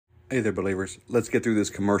Hey there, believers. Let's get through this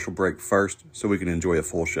commercial break first so we can enjoy a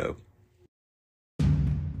full show.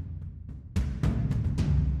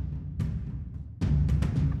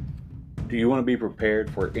 Do you want to be prepared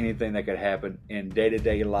for anything that could happen in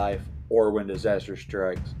day-to-day life or when disaster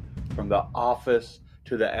strikes? From the office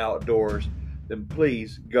to the outdoors, then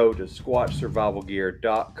please go to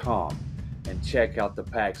squatchsurvivalgear.com and check out the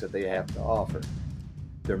packs that they have to offer.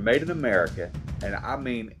 They're made in America, and I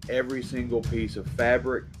mean every single piece of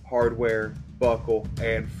fabric, hardware, buckle,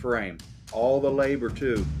 and frame. All the labor,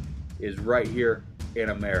 too, is right here in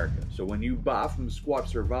America. So when you buy from Squatch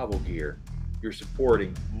Survival Gear, you're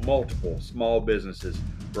supporting multiple small businesses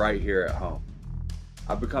right here at home.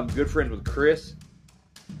 I've become good friends with Chris.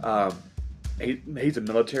 He's a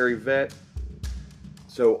military vet.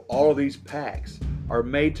 So all of these packs are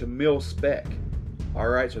made to mil spec. All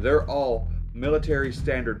right, so they're all military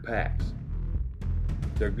standard packs.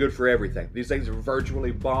 They're good for everything. These things are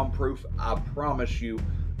virtually bomb-proof. I promise you,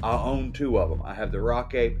 I own 2 of them. I have the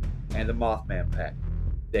Rock Ape and the Mothman pack.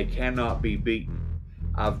 They cannot be beaten.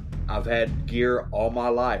 I've had gear all my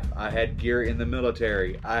life. I had gear in the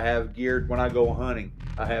military. I have gear when I go hunting.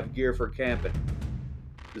 I have gear for camping.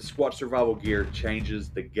 The Squatch Survival Gear changes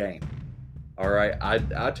the game. All right,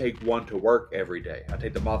 I take one to work every day. I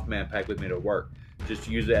take the Mothman pack with me to work. Just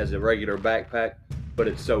use it as a regular backpack, but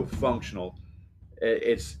it's so functional.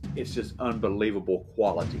 It's just unbelievable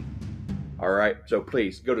quality. All right, so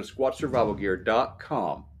please go to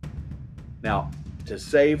squatchsurvivalgear.com. Now, to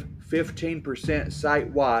save 15%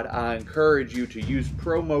 site-wide, I encourage you to use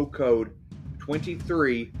promo code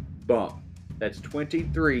 23BUMP. That's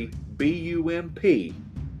 23 BUMP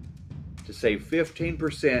to save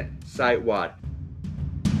 15% site-wide.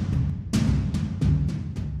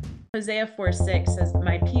 Hosea 4:6 says,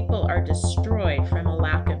 "My people are destroyed from a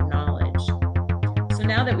lack of knowledge." So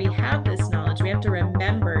now that we have this knowledge, we have to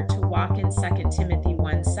remember to walk in 2 Timothy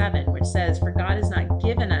 1:7, which says, "For God has not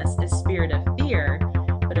given us a spirit of fear,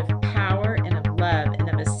 but of power and of love and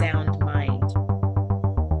of a sound mind."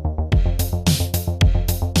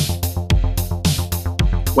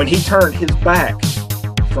 When he turned his back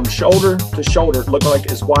from shoulder to shoulder, it looked like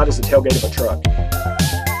as wide as the tailgate of a truck.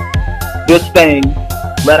 This thing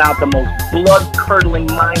let out the most blood-curdling,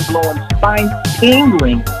 mind-blowing,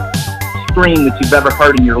 spine-tingling scream that you've ever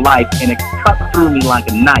heard in your life, and it cut through me like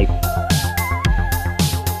a knife.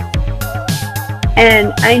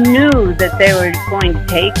 And I knew that they were going to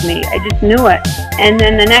take me. I just knew it. And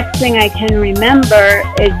then the next thing I can remember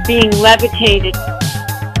is being levitated.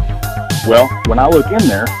 Well, when I look in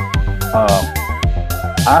there,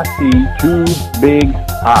 I see 2 big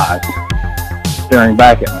eyes staring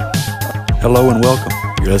back at me. Hello and welcome.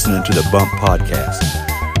 You're listening to the Bump Podcast,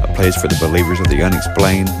 a place for the believers of the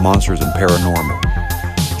unexplained, monsters, and paranormal.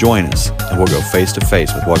 Join us, and we'll go face to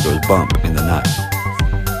face with what goes bump in the night.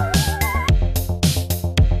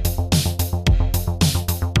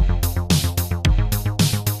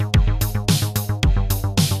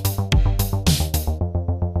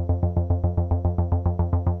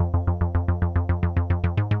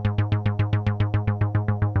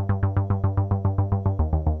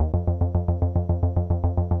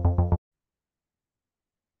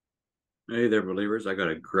 Hey there, believers. I got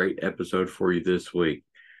a great episode for you this week.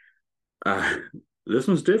 This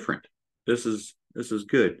one's different. This is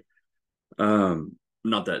good.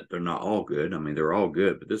 Not that they're not all good. I mean, they're all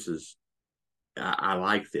good, but this is, I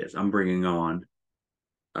like this. I'm bringing on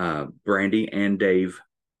Brandy and Dave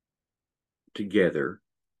together.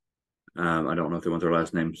 I don't know if they want their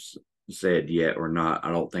last names said yet or not.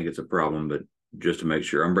 I don't think it's a problem, but just to make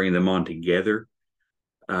sure, I'm bringing them on together.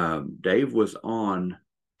 Dave was on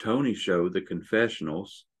Tony's show, The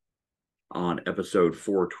Confessionals, on episode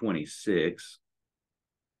 426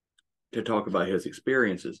 to talk about his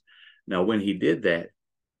experiences. Now, when he did that,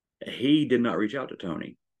 he did not reach out to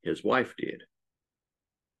Tony. His wife did.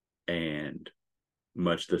 And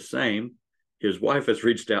much the same, his wife has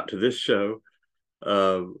reached out to this show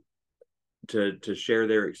to share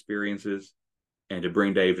their experiences and to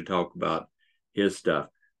bring Dave to talk about his stuff.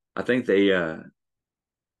 I think they,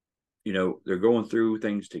 they're going through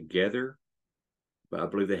things together, but I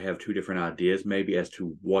believe they have 2 different ideas maybe as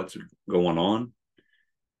to what's going on.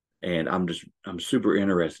 And I'm super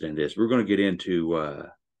interested in this. We're going to get into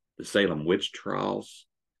the Salem witch trials.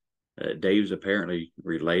 Dave's apparently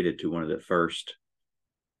related to one of the first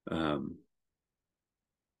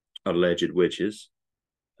alleged witches.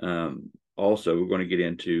 Also, we're going to get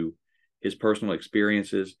into his personal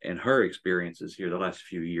experiences and her experiences here the last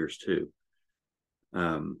few years too.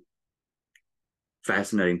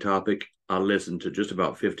 Fascinating topic. I listened to just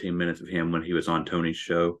about 15 minutes of him when he was on Tony's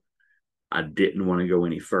show. I didn't want to go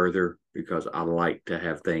any further because I like to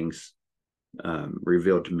have things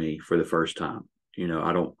revealed to me for the first time.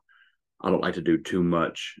 I don't like to do too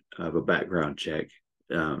much of a background check.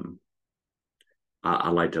 I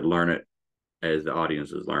like to learn it as the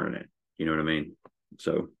audience is learning it. You know what I mean?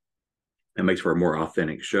 So it makes for a more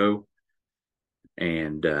authentic show.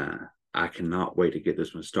 And I cannot wait to get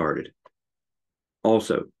this one started.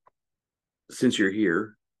 Also, since you're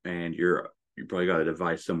here and you probably got a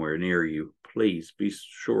device somewhere near you, please be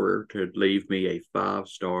sure to leave me a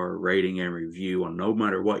 5-star rating and review on no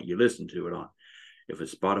matter what you listen to it on. If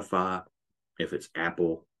it's Spotify, if it's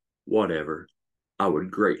Apple, whatever, I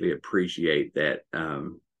would greatly appreciate that.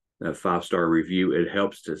 A 5-star review. It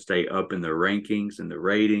helps to stay up in the rankings and the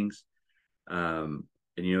ratings. And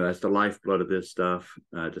that's the lifeblood of this stuff,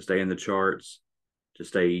 to stay in the charts, to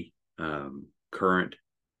stay current,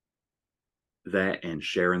 that and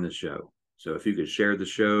sharing the show. So if you could share the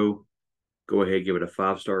show, go ahead, give it a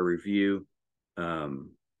 5-star review.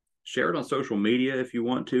 Share it on social media if you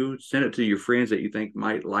want to. Send it to your friends that you think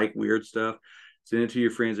might like weird stuff. Send it to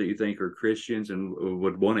your friends that you think are Christians and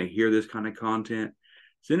would want to hear this kind of content.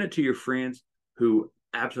 Send it to your friends who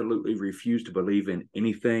absolutely refuse to believe in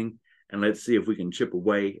anything. And let's see if we can chip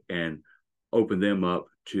away and open them up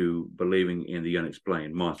to believing in the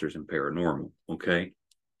unexplained, monsters and paranormal. Okay.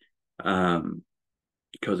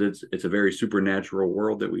 Because it's a very supernatural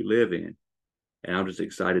world that we live in. And I'm just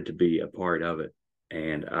excited to be a part of it.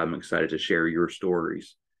 And I'm excited to share your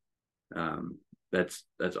stories. That's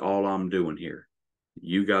all I'm doing here.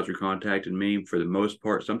 You guys are contacting me for the most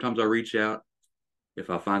part. Sometimes I reach out if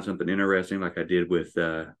I find something interesting, like I did with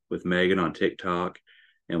Megan on TikTok,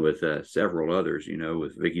 and with several others,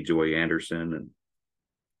 with Vicky Joy Anderson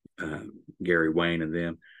and Gary Wayne and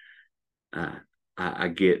them. I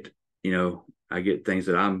get things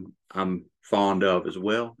that I'm fond of as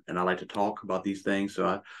well, and I like to talk about these things.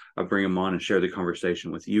 So I bring them on and share the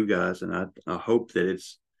conversation with you guys, and I hope that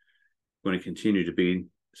it's going to continue to be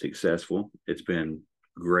successful. It's been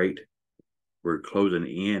great. We're closing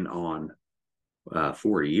in on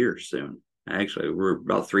 4 years soon. Actually, we're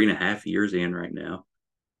about 3.5 years in right now.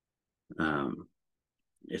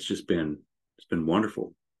 It's been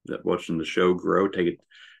wonderful that watching the show grow, take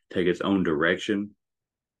its own direction,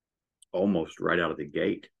 almost right out of the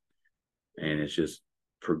gate. And it's just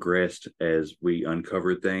progressed as we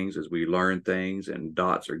uncover things, as we learn things, and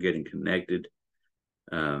dots are getting connected.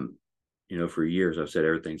 For years I've said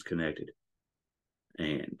everything's connected,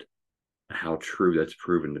 and how true that's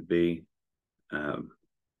proven to be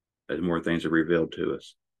as more things are revealed to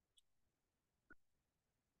us.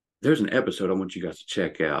 There's an episode I want you guys to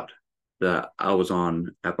check out that I was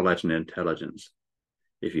on Appalachian Intelligence.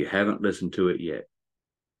 If you haven't listened to it yet,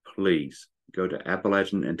 please go to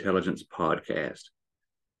Appalachian Intelligence Podcast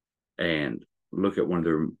and look at one of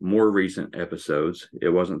their more recent episodes. It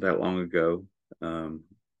wasn't that long ago.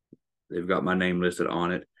 They've got my name listed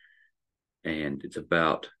on it, and it's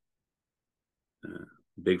about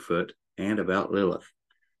Bigfoot and about Lilith.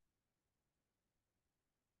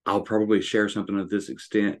 I'll probably share something of this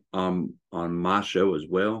extent on my show as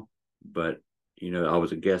well, but I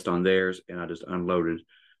was a guest on theirs, and I just unloaded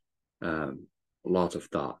lots of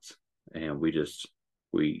thoughts, and we just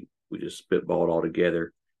spitballed all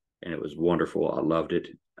together, and it was wonderful. I loved it.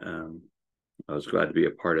 I was glad to be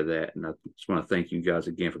a part of that, and I just want to thank you guys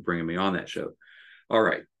again for bringing me on that show. All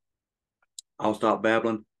right, I'll stop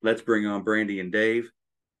babbling. Let's bring on Brandy and Dave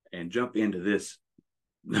and jump into this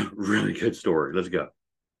really good story. Let's go.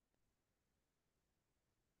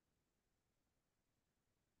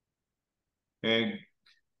 And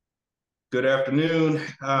good afternoon.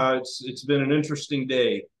 It's been an interesting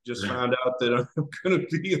day. Just found out that I'm going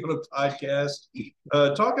to be on a podcast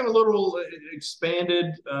talking a little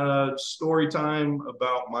expanded story time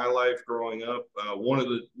about my life growing up. One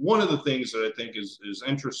of the things that I think is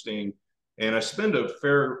interesting, and I spend a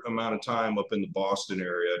fair amount of time up in the Boston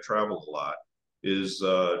area. I travel a lot. Is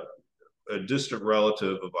a distant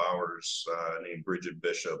relative of ours named Bridget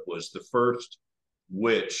Bishop was the first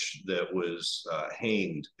witch that was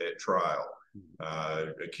hanged at trial,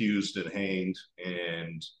 accused and hanged.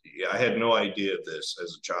 And I had no idea of this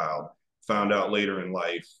as a child. Found out later in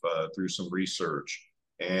life through some research,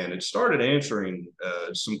 and it started answering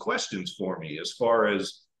some questions for me as far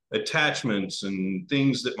as attachments and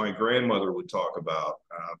things that my grandmother would talk about.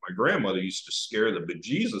 My grandmother used to scare the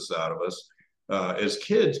bejesus out of us as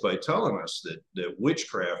kids by telling us that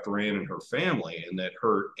witchcraft ran in her family, and that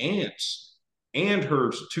her aunts and her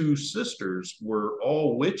two sisters were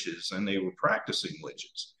all witches, and they were practicing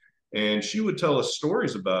witches. And she would tell us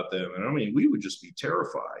stories about them, and I mean, we would just be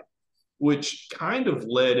terrified. which kind of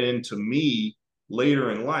led into me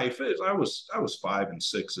later in life. I was 5 and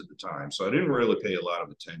 6 at the time, so I didn't really pay a lot of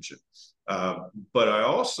attention. But I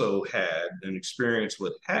also had an experience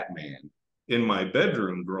with Hat Man in my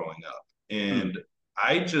bedroom growing up, and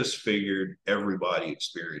I just figured everybody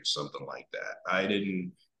experienced something like that. I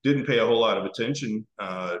didn't pay a whole lot of attention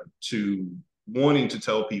to wanting to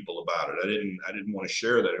tell people about it. I didn't want to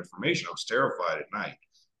share that information. I was terrified at night.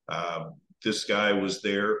 This guy was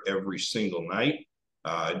there every single night.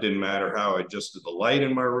 It didn't matter how I adjusted the light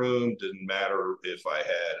in my room. Didn't matter if I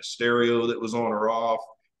had a stereo that was on or off.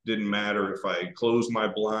 Didn't matter if I closed my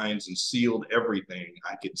blinds and sealed everything.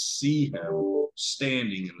 I could see him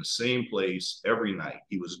standing in the same place every night.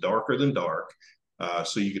 He was darker than dark,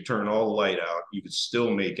 so you could turn all the light out. You could still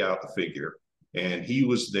make out the figure. And he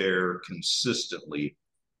was there consistently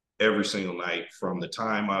every single night from the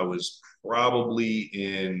time I was probably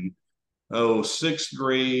in, 6th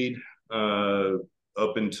grade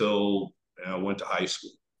up until I went to high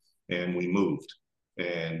school and we moved.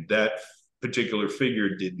 And that particular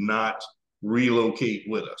figure did not relocate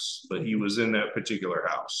with us, but he was in that particular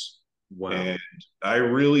house. Wow. And I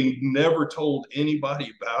really never told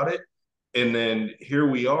anybody about it. And then here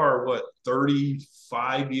we are,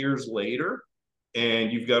 35 years later,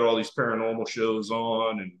 and you've got all these paranormal shows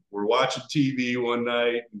on, and we're watching TV one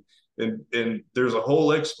night, and there's a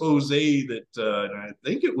whole expose that and I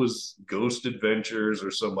think it was Ghost Adventures or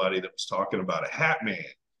somebody that was talking about a Hat Man,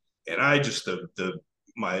 and I just the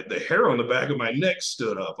hair on the back of my neck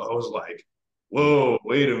stood up. I was like, whoa,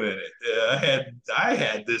 wait a minute. I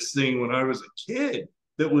had this thing when I was a kid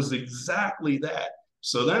that was exactly that.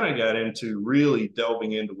 So then I got into really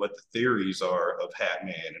delving into what the theories are of Hat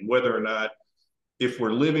Man and whether or not, if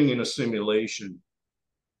we're living in a simulation,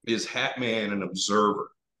 is Hat Man an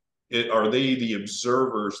observer? Are they the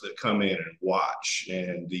observers that come in and watch,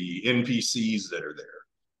 and the NPCs that are there?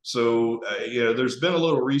 So, there's been a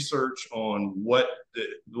little research on what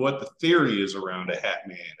the theory is around a Hat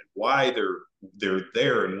Man and why they're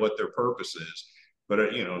there and what their purpose is, but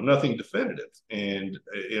nothing definitive. And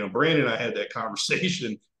Brandon and I had that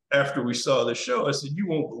conversation after we saw the show. I said, "You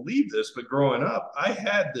won't believe this, but growing up, I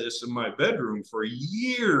had this in my bedroom for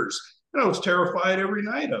years, and I was terrified every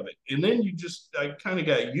night of it. And then I kind of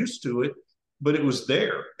got used to it." But it was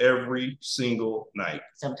there every single night.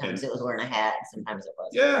 Sometimes it was wearing a hat, sometimes it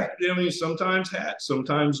wasn't. Yeah, I mean, sometimes hat,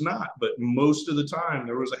 sometimes not. But most of the time,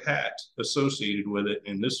 there was a hat associated with it.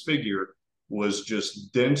 And this figure was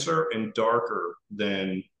just denser and darker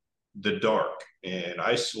than the dark. And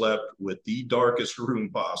I slept with the darkest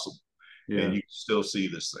room possible. Yeah. And you can still see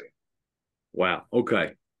this thing. Wow.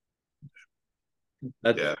 Okay.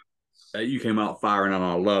 Yeah. You came out firing and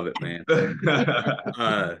I love it, man.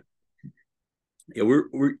 Yeah,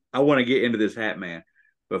 I want to get into this Hat Man,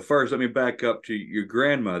 but first let me back up to your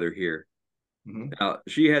grandmother here. Mm-hmm. Now,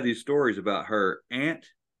 she had these stories about her aunt.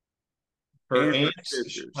 Her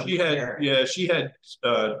aunts. She had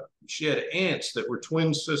aunts that were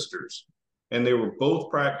twin sisters, and they were both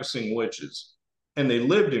practicing witches, and they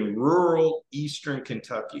lived in rural eastern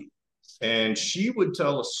Kentucky. And she would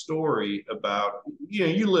tell a story about,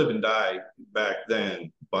 you live and die back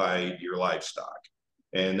then by your livestock,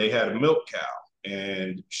 and they had a milk cow.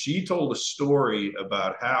 And she told a story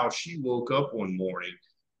about how she woke up one morning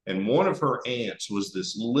and one of her aunts was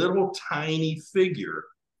this little tiny figure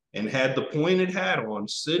and had the pointed hat on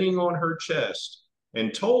sitting on her chest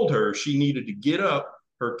and told her she needed to get up.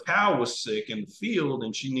 Her cow was sick in the field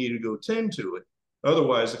and she needed to go tend to it.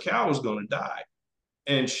 Otherwise, the cow was going to die.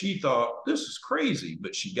 And she thought, this is crazy.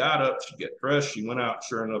 But she got up, she got dressed, she went out.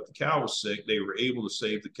 Sure enough, the cow was sick. They were able to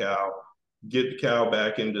save the cow, get the cow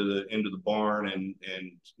back into the barn, and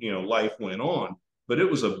life went on. But it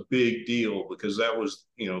was a big deal because that was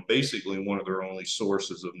basically one of their only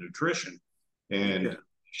sources of nutrition. And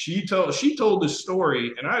she told this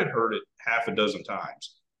story, and I had heard it half a dozen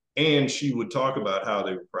times. And she would talk about how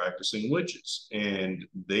they were practicing witches, and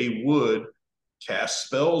they would cast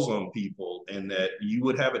spells on people, and that you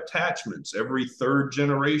would have attachments. Every third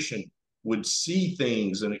generation would see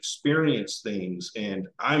things and experience things. And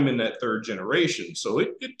I'm in that third generation. So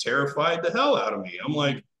it terrified the hell out of me. I'm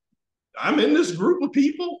like, I'm in this group of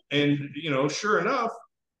people. And, sure enough,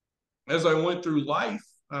 as I went through life,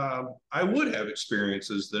 I would have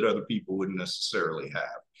experiences that other people wouldn't necessarily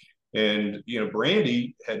have. And,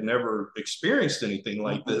 Brandy had never experienced anything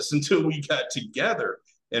like this until we got together.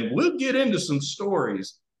 And we'll get into some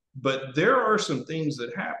stories, but there are some things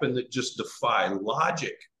that happen that just defy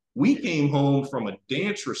logic. We came home from a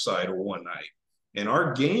dance recital one night, and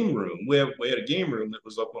our game room, we had a game room that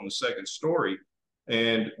was up on the second story,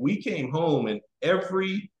 and we came home, and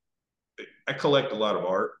every I collect a lot of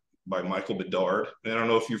art by Michael Bedard. And I don't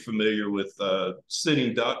know if you're familiar with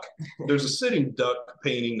Sitting Duck. There's a sitting duck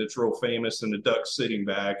painting that's real famous, and the duck's sitting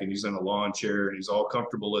back and he's in a lawn chair and he's all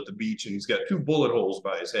comfortable at the beach and he's got 2 bullet holes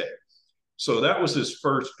by his head. So that was his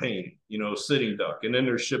first painting, Sitting Duck. And then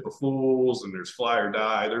there's Ship of Fools and there's Fly or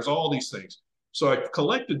Die. There's all these things. So I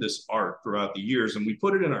collected this art throughout the years and we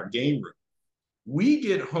put it in our game room. We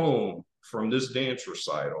get home from this dance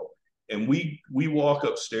recital and we walk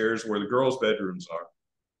upstairs where the girls' bedrooms are,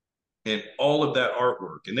 and all of that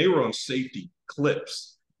artwork, and they were on safety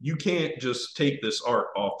clips. You can't just take this art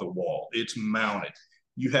off the wall. It's mounted.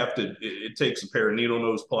 You have to, it takes a pair of needle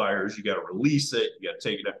nose pliers. You got to release it. You got to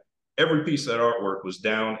take it out. Every piece of that artwork was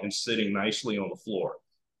down and sitting nicely on the floor.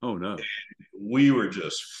 Oh, no. And we were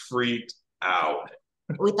just freaked out.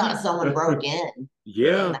 We thought someone broke in.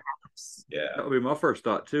 Yeah. In the house. Yeah. That would be my first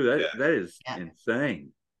thought, too. That is insane.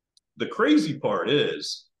 The crazy part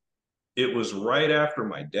is, it was right after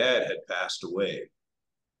my dad had passed away.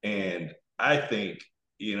 And I think,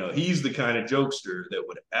 he's the kind of jokester that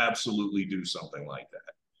would absolutely do something like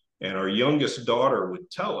that. And our youngest daughter would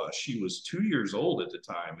tell us, she was 2 years old at the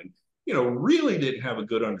time, and, really didn't have a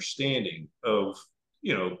good understanding of,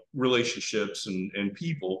 relationships and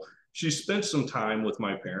people. She spent some time with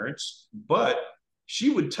my parents, but she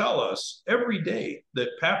would tell us every day that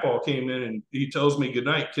Papaw came in and he tells me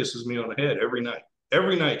goodnight, kisses me on the head every night.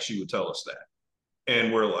 Every night she would tell us that.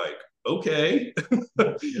 And we're like, okay.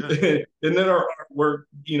 Yeah. And then our artwork,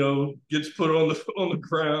 gets put on the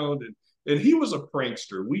ground. And he was a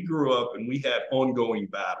prankster. We grew up and we had ongoing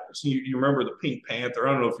battles. You remember the Pink Panther?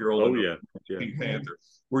 I don't know if you're old enough. Yeah. Pink Panther,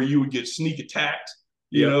 where you would get sneak attacked,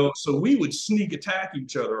 so we would sneak attack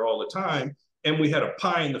each other all the time. And we had a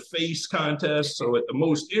pie in the face contest. So at the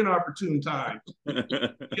most inopportune time,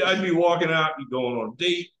 I'd be walking out and going on a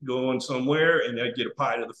date, going somewhere, and I'd get a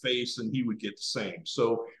pie to the face and he would get the same.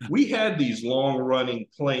 So we had these long running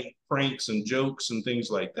pranks and jokes and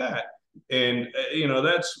things like that. And,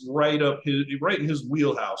 that's right in his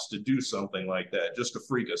wheelhouse to do something like that, just to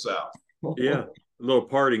freak us out. Yeah. A little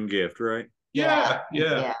parting gift, right? Yeah.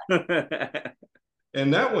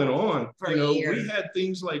 And that went on. We had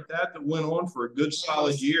things like that went on for a good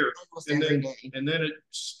solid year. And then it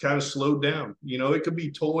kind of slowed down. It could be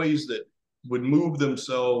toys that would move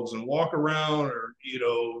themselves and walk around, or,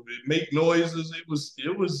 make noises. It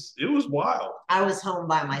was wild. I was home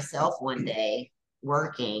by myself one day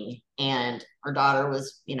working, and our daughter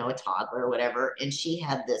was, a toddler or whatever. And she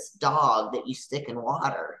had this dog that you stick in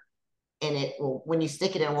water, and when you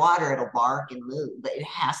stick it in water, it'll bark and move, but it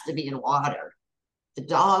has to be in water. The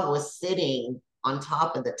dog was sitting on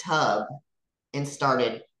top of the tub and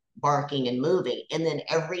started barking and moving. And then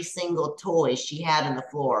every single toy she had on the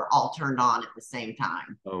floor all turned on at the same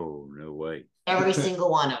time. Oh, no way. Every single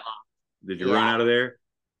one of them. Did you run out of there?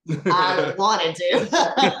 I wanted to.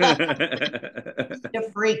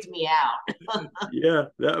 It freaked me out. Yeah,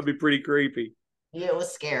 that would be pretty creepy. Yeah, it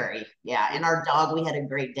was scary. Yeah. And our dog, we had a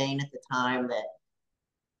Great Dane at the time that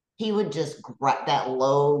he would just that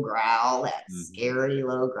low growl, that scary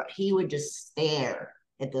low growl. He would just stare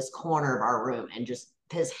at this corner of our room, and just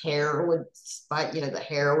his hair would spike, the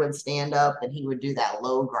hair would stand up, and he would do that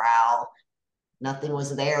low growl. Nothing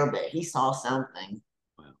was there, but he saw something.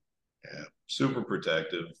 Wow. Yeah. Super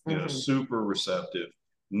protective, super receptive,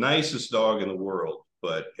 nicest dog in the world.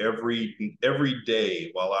 But every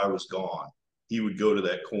day while I was gone, he would go to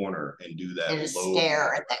that corner and do that and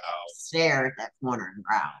stare at that corner and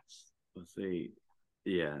growl. Let's see.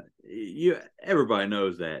 Yeah. Everybody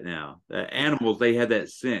knows that now. That animals, they have that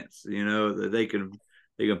sense, that they can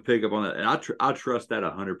pick up on that. And I trust that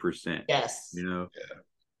 100%. Yes. Yeah.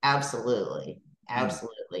 Absolutely.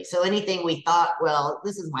 Absolutely. So anything we thought, well,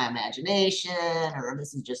 this is my imagination, or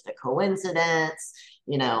this is just a coincidence,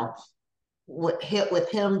 with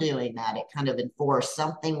him doing that, it kind of enforced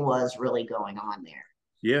something was really going on there.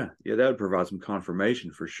 Yeah, that would provide some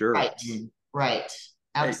confirmation for sure. Right.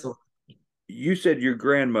 Absolutely. Hey, you said your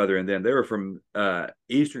grandmother and them, they were from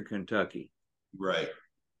Eastern Kentucky. Right.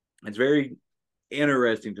 It's very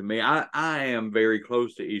interesting to me. I am very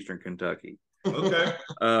close to Eastern Kentucky. Okay.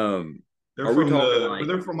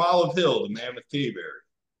 They're from Olive Hill, the Mammoth Cave area.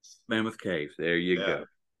 Mammoth Cave. There you go.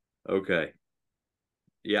 Okay.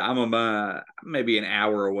 Yeah, I'm maybe an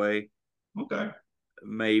hour away. Okay.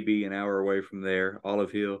 Maybe an hour away from there,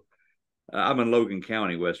 Olive Hill. I'm in Logan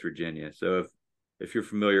County, West Virginia. So if you're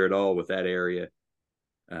familiar at all with that area,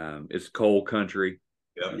 it's coal country.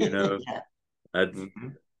 Yep.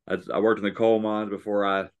 I worked in the coal mines before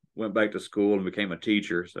I went back to school and became a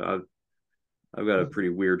teacher. So I've got a pretty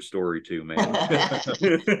weird story too, man.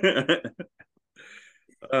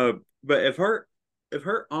 But if her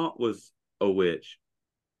aunt was a witch,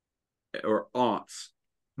 or aunts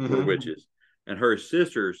were witches, and her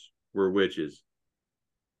sisters were witches,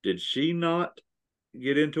 did she not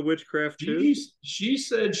get into witchcraft too? She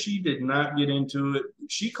said she did not get into it.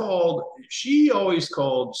 She always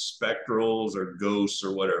called spectrals or ghosts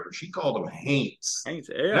or whatever. She called them haints. Ain't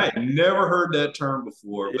And I yeah. had never heard that term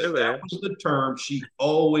before, Yeah, but that man. was the term she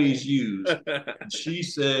always used. She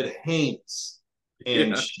said haints. And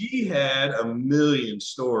Yeah. she had a million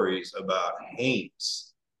stories about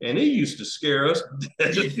haints. And it used to scare us to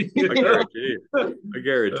death. I guarantee it. I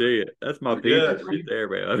guarantee it. That's my Yeah, people right there,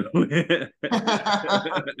 man.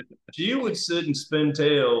 she would sit and spin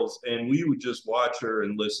tales, and we would just watch her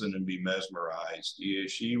and listen and be mesmerized. Yeah,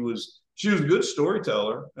 she was a good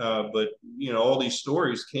storyteller, but you know all these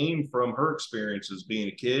stories came from her experiences being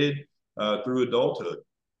a kid through adulthood.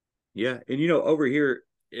 Yeah, and you know, over here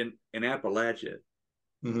in Appalachia,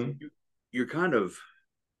 Mm-hmm. you're kind of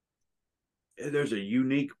there's a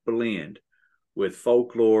unique blend with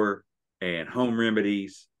folklore and home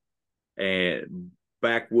remedies and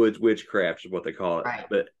backwoods witchcraft is what they call it. Right.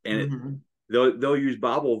 But they'll use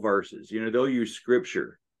Bible verses. You know, they'll use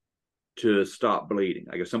scripture to stop bleeding.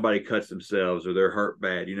 Like if somebody cuts themselves or they're hurt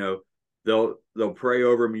bad, you know, they'll pray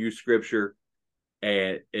over them, use scripture,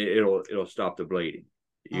 and it'll stop the bleeding.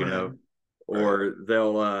 You know, or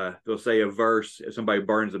they'll say a verse if somebody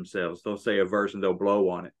burns themselves. They'll say a verse and they'll blow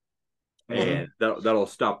on it, and that'll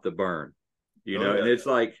stop the burn. You know, and it's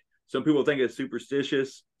like some people think it's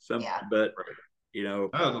superstitious, but you know,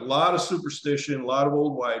 a lot of superstition, a lot of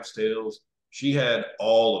old wives' tales. She had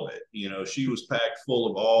all of it. You know, she was packed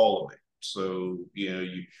full of all of it. So, you know,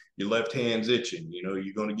 your left hand's itching, you know,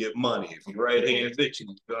 you're going to get money. If your right hand's itching,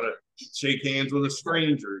 you're going to shake hands with a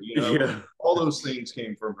stranger, you know, all those things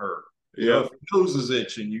came from her. You know, if your nose is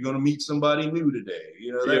itching, you're going to meet somebody new today,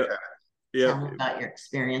 you know, that kind of. Tell me about your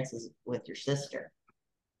experiences with your sister.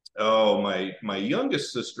 Oh, my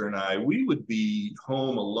youngest sister and I, we would be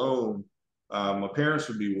home alone. My parents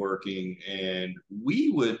would be working, and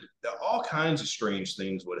all kinds of strange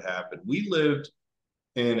things would happen. We lived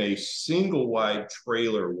in a single wide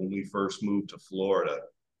trailer when we first moved to Florida,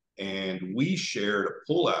 and we shared a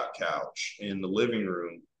pull-out couch in the living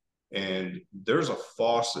room. And there's a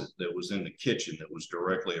faucet that was in the kitchen that was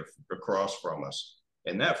directly across from us.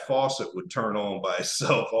 And that faucet would turn on by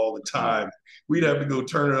itself all the time. We'd have to go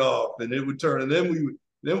turn it off, and it would turn, and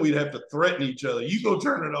then we'd have to threaten each other. You go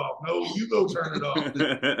turn it off. No, you go turn it off.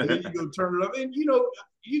 And then you go turn it off. And you know,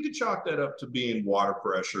 you could chalk that up to being water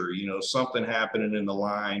pressure, you know, something happening in the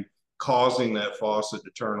line causing that faucet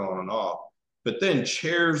to turn on and off. But then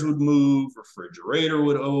chairs would move, refrigerator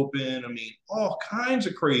would open. I mean, all kinds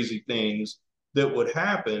of crazy things that would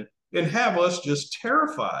happen and have us just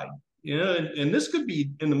terrified. You know, and this could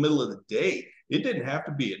be in the middle of the day. It didn't have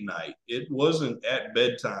to be at night. It wasn't at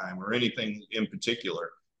bedtime or anything in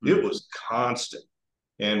particular. It was constant.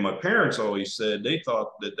 And my parents always said they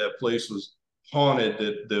thought that place was haunted,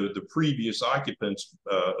 that the previous occupants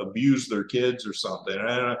abused their kids or something.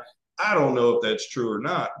 And I don't know if that's true or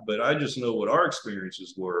not, but I just know what our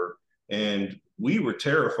experiences were. And we were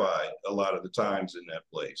terrified a lot of the times in that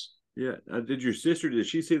place. Yeah. Did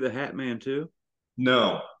she see the Hat Man too?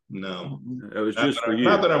 No. It was just for you.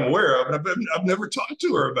 Not that I'm aware of. I've never talked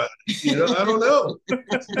to her about it. You know, I don't know.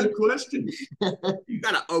 That's a good question. You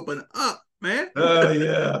got to open up, man.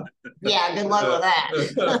 Yeah. Yeah, good luck with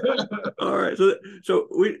that. All right. So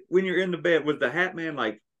when you're in the bed, was the Hat Man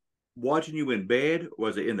like watching you in bed?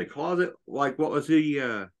 Was it in the closet? Like, what was he?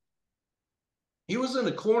 He was in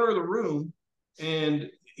the corner of the room,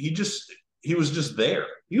 and he was just there.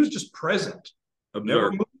 He was just present.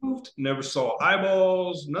 Observe. Never moved, never saw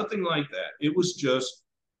eyeballs, nothing like that. It was just,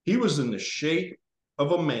 he was in the shape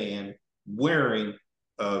of a man wearing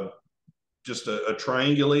just a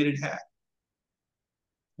triangulated hat.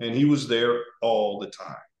 And he was there all the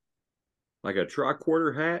time. Like a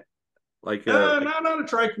tricorder hat? Like not a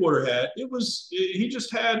tricorder hat. He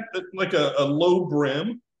just had like a low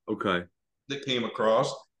brim. Okay. That came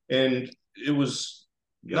across. And it was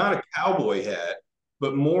not a cowboy hat,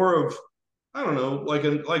 but more of, I don't know, like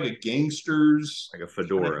a gangster's, like a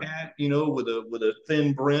fedora hat, you know, with a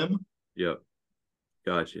thin brim. Yep,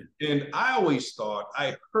 gotcha. And I always thought,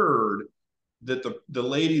 I heard that the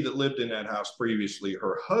lady that lived in that house previously,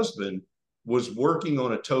 her husband was working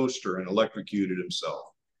on a toaster and electrocuted himself.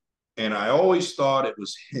 And I always thought it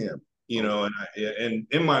was him, you know, and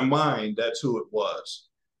in my mind, that's who it was.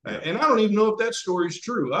 And I don't even know if that story is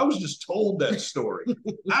true. I was just told that story.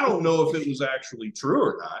 I don't know if it was actually true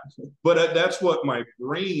or not, but that's what my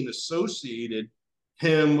brain associated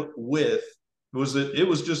him with. It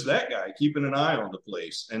was just that guy keeping an eye on the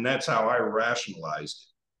place, and that's how I rationalized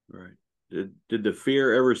it. Right. Did the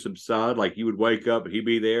fear ever subside? Like you would wake up and he'd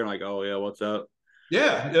be there, and like, oh yeah, what's up?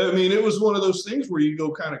 Yeah, I mean, it was one of those things where you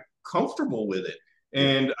go kind of comfortable with it.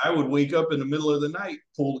 And I would wake up in the middle of the night,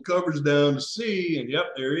 pull the covers down to see, and yep,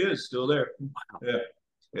 there he is, still there. Wow. Yeah,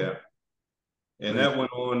 yeah. And that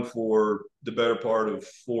went on for the better part of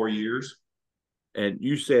 4 years. And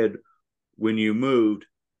you said when you moved,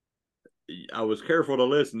 I was careful to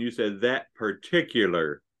listen. You said that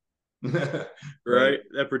particular, right?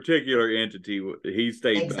 That particular entity, he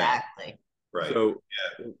stayed exactly. back. Right. So,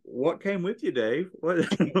 what came with you, Dave?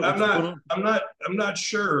 I'm not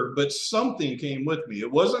sure, but something came with me.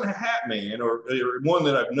 It wasn't a hat man or one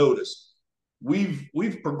that I've noticed. We've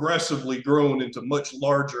progressively grown into much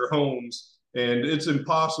larger homes, and it's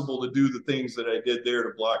impossible to do the things that I did there to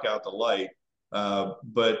block out the light.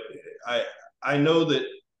 But I know that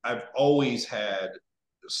I've always had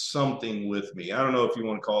something with me. I don't know if you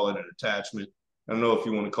want to call it an attachment. I don't know if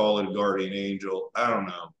you want to call it a guardian angel. I don't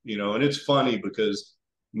know, and it's funny because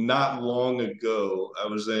not long ago I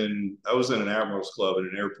was in an Admirals Club at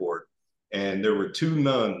an airport, and there were two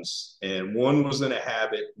nuns, and one was in a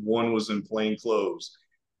habit, one was in plain clothes,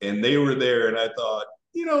 and they were there, and I thought,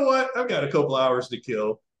 you know what? I've got a couple hours to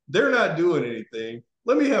kill. They're not doing anything.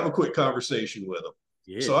 Let me have a quick conversation with them.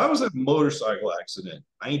 Yeah. So I was in a motorcycle accident,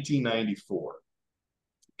 1994.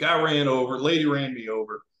 Lady ran me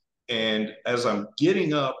over. And as I'm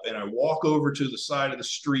getting up and I walk over to the side of the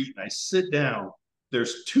street and I sit down,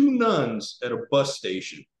 there's two nuns at a bus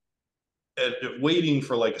station waiting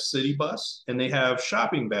for like a city bus, and they have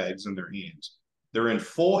shopping bags in their hands. They're in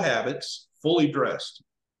full habits, fully dressed.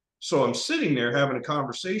 So I'm sitting there having a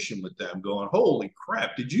conversation with them going, holy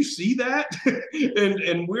crap, did you see that?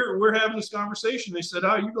 and we're having this conversation. They said,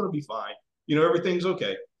 oh, you're going to be fine. Everything's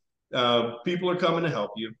okay. People are coming to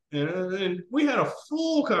help you. And we had a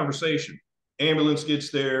full conversation. Ambulance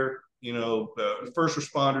gets there, first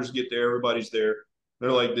responders get there, everybody's there.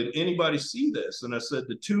 They're like, did anybody see this? And I said,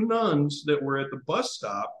 the two nuns that were at the bus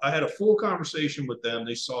stop, I had a full conversation with them.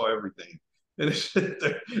 They saw everything. And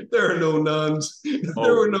there are no nuns.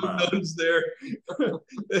 There were no nuns there.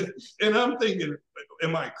 And I'm thinking,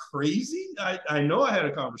 am I crazy? I know I had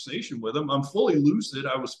a conversation with them. I'm fully lucid.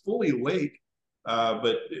 I was fully awake.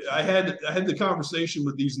 But I had the conversation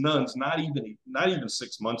with these nuns not even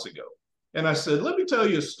 6 months ago. And I said, let me tell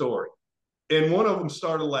you a story. And one of them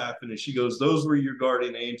started laughing, and she goes, those were your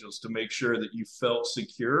guardian angels to make sure that you felt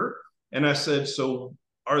secure. And I said, so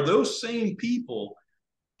are those same people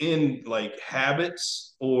in like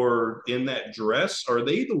habits or in that dress? Are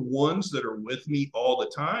they the ones that are with me all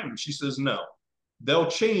the time? And she says, no,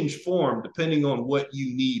 they'll change form depending on what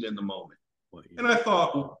you need in the moment. And I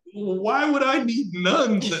thought, well, why would I need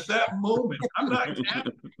nuns at that moment? I'm not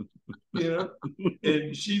Catholic,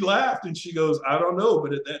 And she laughed and she goes, I don't know,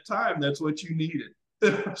 but at that time, that's what you needed.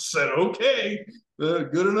 And I said, okay,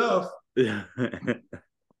 good enough.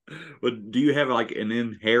 But do you have like an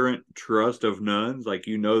inherent trust of nuns? Like,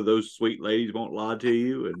 those sweet ladies won't lie to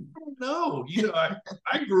you? And no,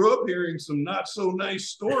 I grew up hearing some not so nice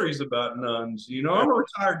stories about nuns. I'm a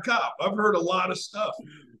retired cop. I've heard a lot of stuff.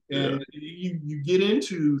 And you get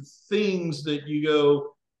into things that you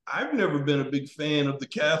go, I've never been a big fan of the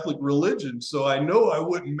Catholic religion, so I know I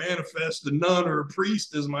wouldn't manifest a nun or a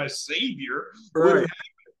priest as my savior. Right.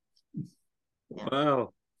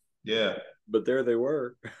 Wow. Yeah. But there they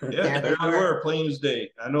were. Yeah, there they were, plain as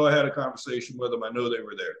day. I know I had a conversation with them. I know they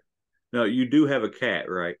were there. Now, you do have a cat,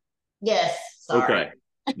 right? Yes. Sorry. Okay.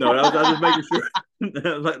 No, I was just making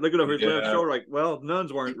sure. Like, looking over his left shoulder, like, well,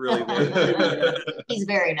 nuns weren't really there. He's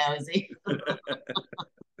very nosy.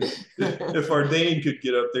 If our Dane could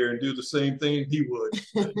get up there and do the same thing, he would.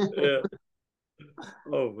 Yeah.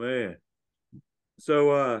 Oh man.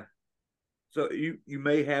 So you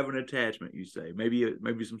may have an attachment, you say, maybe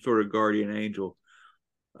some sort of guardian angel.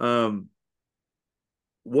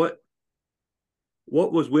 What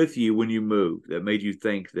was with you when you moved that made you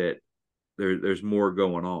think that there's more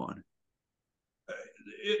going on?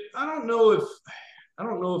 I don't know if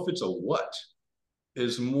it's a what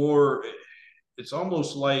is more. It's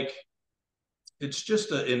almost like it's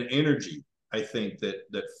just an energy, I think,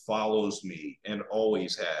 that follows me and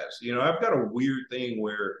always has. I've got a weird thing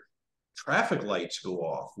where traffic lights go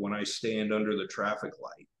off when I stand under the traffic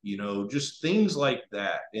light, just things like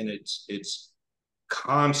that. And it's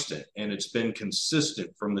constant, and it's been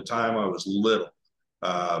consistent from the time I was little,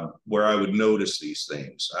 where I would notice these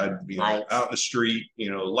things. I'd be out in the street,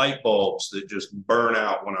 light bulbs that just burn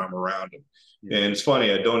out when I'm around them. Yeah. And it's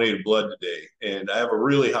funny, I donated blood today, and I have a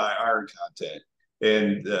really high iron content.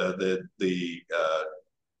 And the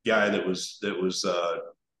guy that was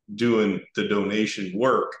doing the donation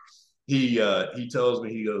work, he tells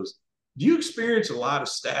me, he goes, "Do you experience a lot of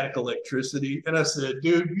static electricity?" And I said,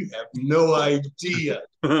 "Dude, you have no idea.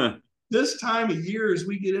 This time of year, as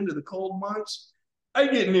we get into the cold months, I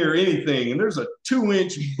get near anything, and there's a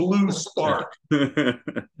 2-inch blue spark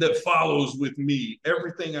that follows with me,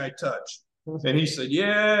 everything I touch." And he said,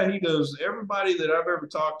 "Yeah," he goes, "everybody that I've ever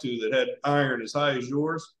talked to that had iron as high as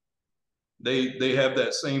yours, they have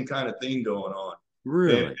that same kind of thing going on."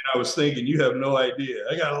 Really? And I was thinking, you have no idea.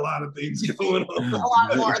 I got a lot of things going on. A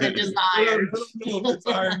lot more than just iron. I don't know if it's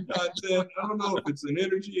iron content. I don't know if it's an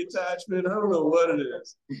energy attachment. I don't know what it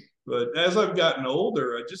is. But as I've gotten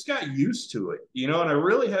older, I just got used to it, and I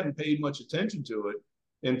really hadn't paid much attention to it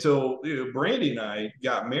until Brandy and I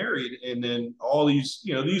got married, and then all these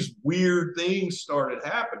these weird things started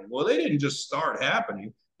happening. Well, they didn't just start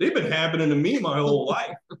happening; they've been happening to me my whole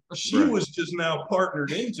life. She was just now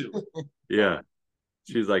partnered into it. Yeah,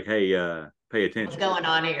 she was like, "Hey, pay attention. What's going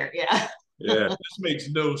on here?" Yeah. Yeah, this makes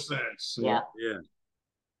no sense. Yeah.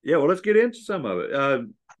 Yeah. Well, let's get into some of it.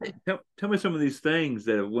 Tell me some of these things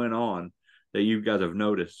that have went on that you guys have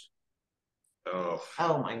noticed.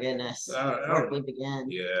 Oh my goodness. Where do we begin?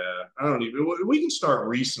 Yeah, I don't even. We can start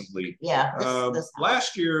recently. Yeah.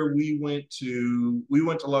 Last year we went to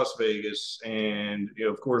Las Vegas, and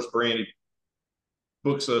of course Brandy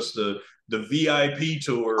books us the VIP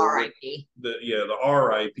tour. R.I.P. The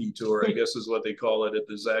RIP tour, I guess is what they call it at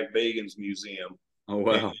the Zach Bagans Museum. Oh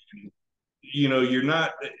wow. And, you're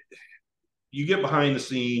not. You get behind the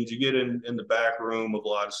scenes, you get in the back room of a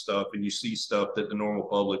lot of stuff, and you see stuff that the normal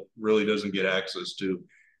public really doesn't get access to.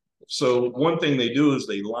 So one thing they do is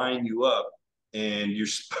they line you up, and you're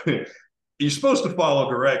supposed to follow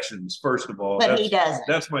directions, first of all. But he doesn't.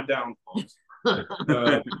 That's my downfall.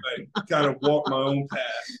 I kind of walk my own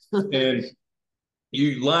path. And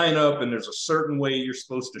you line up, and there's a certain way you're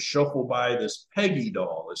supposed to shuffle by this Peggy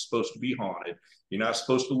doll that's supposed to be haunted. You're not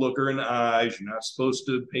supposed to look her in the eyes. You're not supposed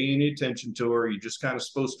to pay any attention to her. You're just kind of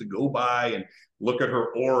supposed to go by and look at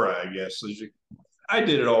her aura, I guess. I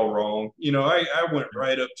did it all wrong. I went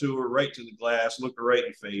right up to her, right to the glass, looked her right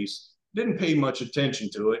in the face, didn't pay much attention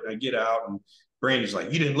to it. I get out, and Brandy's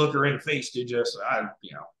like, "You didn't look her in the face, did you?" So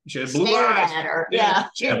she had blue eyes. At her. Yeah.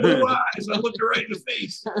 She had blue eyes. I looked her right in the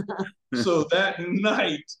face. So that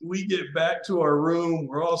night, we get back to our room.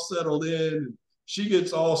 We're all settled in. She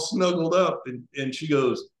gets all snuggled up, and she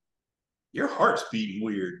goes, "Your heart's beating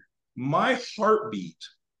weird." My heartbeat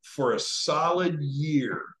for a solid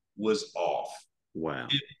year was off. Wow.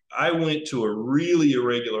 I went to a really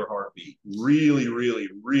irregular heartbeat, really, really,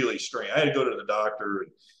 really strange. I had to go to the doctor,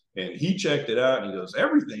 and he checked it out, and he goes,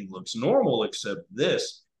 "Everything looks normal except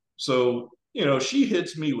this." So, she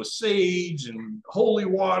hits me with sage and holy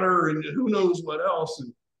water and who knows what else.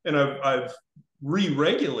 And I've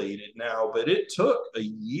re-regulated now, but it took a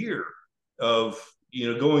year of,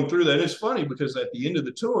 going through that. And it's funny because at the end of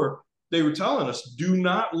the tour, they were telling us, do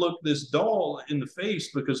not look this doll in the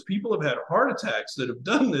face because people have had heart attacks that have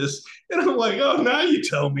done this. And I'm like, oh, now you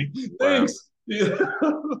tell me. Thanks. Yeah.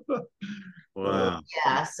 Wow.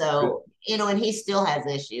 Yeah. So, and he still has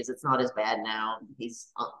issues. It's not as bad now.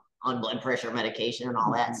 He's on blood pressure medication and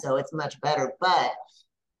all that. So it's much better. But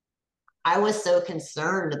I was so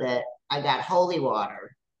concerned that I got holy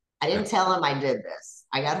water. I didn't tell him I did this.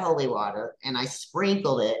 I got holy water, and I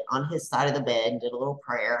sprinkled it on his side of the bed and did a little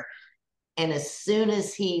prayer. And as soon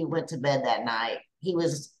as he went to bed that night, he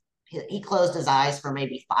closed his eyes for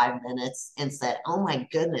maybe 5 minutes and said, "Oh my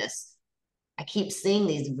goodness, I keep seeing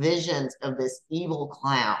these visions of this evil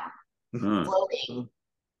clown floating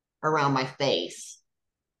around my face."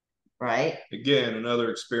 Right? Again, another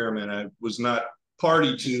experiment I was not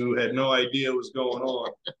party to, had no idea what was going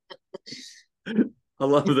on. I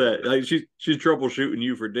love that. Like she's troubleshooting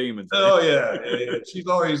you for demons. Oh yeah. She's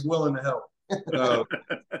always willing to help.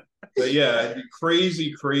 But yeah,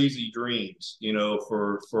 crazy dreams,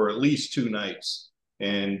 for at least 2 nights,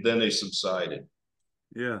 and then they subsided.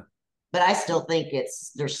 Yeah. But I still think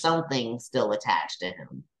there's something still attached to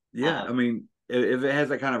him. Yeah. I mean, if it has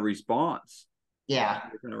that kind of response. Yeah.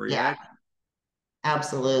 Kind of reaction. Yeah.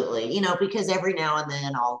 Absolutely. Because every now and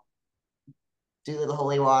then I'll do the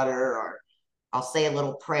holy water, or I'll say a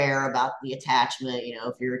little prayer about the attachment.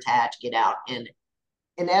 If you're attached, get out. And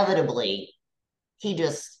inevitably, he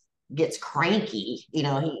just gets cranky.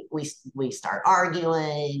 We start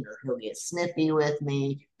arguing, or he'll get snippy with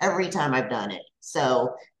me every time I've done it.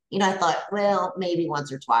 So, I thought, well, maybe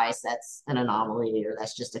once or twice that's an anomaly, or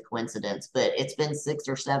that's just a coincidence. But it's been 6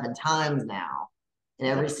 or 7 times now, and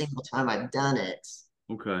every single time I've done it,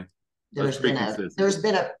 okay, there's been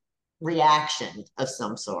a reaction of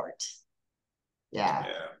some sort. Yeah.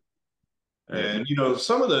 And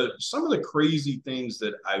some of the crazy things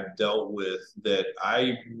that I've dealt with that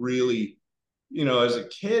I really, as a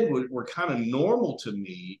kid were kind of normal to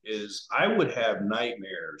me is I would have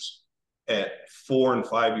nightmares at 4 and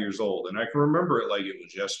 5 years old. And I can remember it like it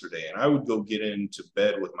was yesterday. And I would go get into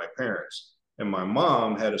bed with my parents. And my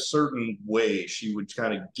mom had a certain way she would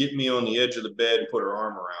kind of get me on the edge of the bed and put her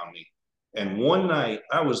arm around me. And one night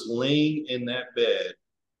I was laying in that bed,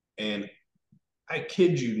 and I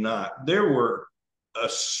kid you not, there were a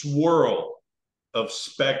swirl of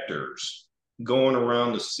specters going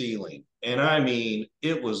around the ceiling. And I mean,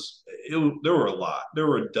 there were a lot. There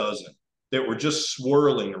were a dozen that were just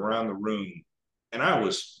swirling around the room. And I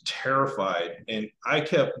was terrified. And I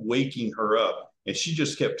kept waking her up. And she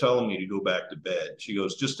just kept telling me to go back to bed. She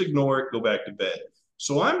goes, just ignore it, go back to bed.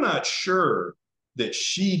 So I'm not sure that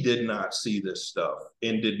she did not see this stuff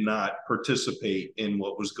and did not participate in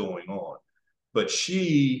what was going on. But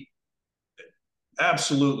she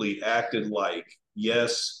absolutely acted like,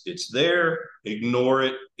 yes, it's there, ignore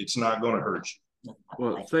it, it's not going to hurt you.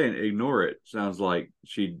 Well, saying ignore it sounds like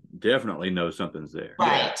she definitely knows something's there.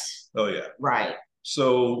 Right. Oh, yeah. Right.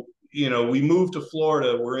 So, we moved to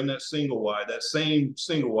Florida. We're in that same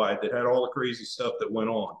single wide that had all the crazy stuff that went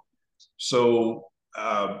on. So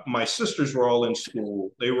my sisters were all in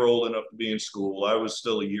school. They were old enough to be in school. I was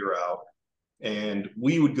still a year out. And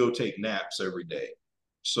we would go take naps every day.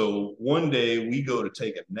 So one day we go to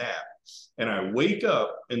take a nap, and I wake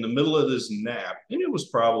up in the middle of this nap, and it was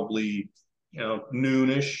probably,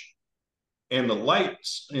 noonish, and the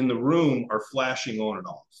lights in the room are flashing on and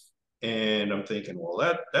off. And I'm thinking,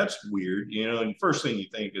 well, that's weird, and first thing you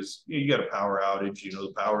think is you got a power outage,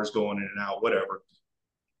 the power's going in and out, whatever.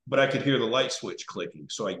 But I could hear the light switch clicking.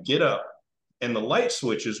 So I get up, and the light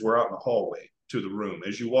switches were out in the hallway to the room.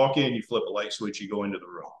 As you walk in, you flip a light switch, you go into the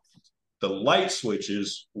room. The light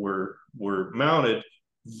switches were mounted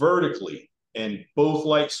vertically, and both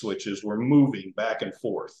light switches were moving back and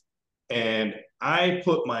forth. And I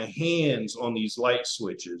put my hands on these light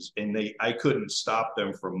switches, and I couldn't stop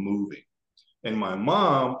them from moving. And my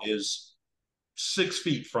mom is 6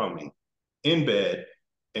 feet from me in bed,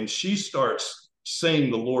 and she starts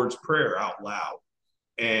saying the Lord's Prayer out loud.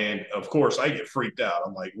 And of course, I get freaked out.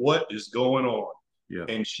 I'm like, what is going on? Yeah.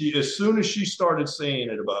 And as soon as she started saying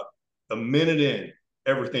it, about a minute in,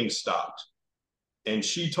 everything stopped. And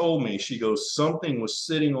she told me, she goes, something was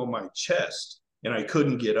sitting on my chest and I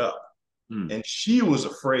couldn't get up. And she was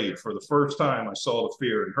afraid. For the first time, I saw the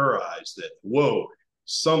fear in her eyes that, whoa,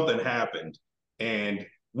 something happened. And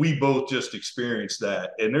we both just experienced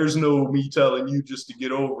that. And there's no me telling you just to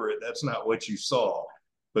get over it. That's not what you saw,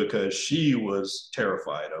 because she was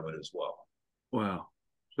terrified of it as well. Wow.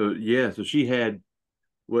 So she had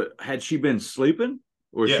she been sleeping?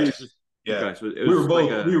 Or yes. She was just, yeah. Okay, so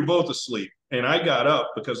we were both asleep, and I got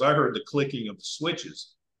up because I heard the clicking of the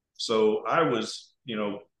switches. So I was,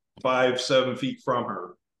 5-7 feet from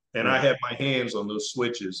her, and I had my hands on those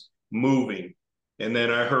switches moving. And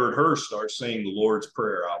then I heard her start saying the Lord's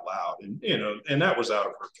Prayer out loud. And, and that was out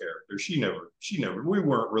of her character. She never, we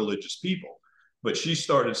weren't religious people, but she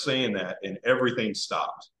started saying that and everything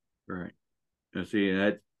stopped. Right. And see,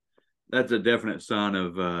 that's a definite sign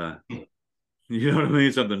of, you know what I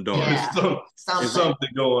mean? Something dark. Yeah. Something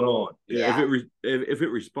going on. Yeah. If it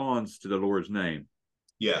responds to the Lord's name.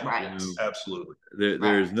 Yeah. Right. Absolutely.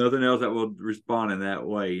 There's nothing else that will respond in that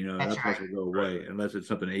way. That's that will go away unless it's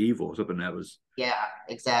something evil, something that was. Yeah,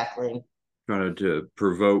 exactly. Trying to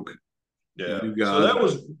provoke. Yeah. You guys. So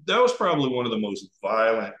that was probably one of the most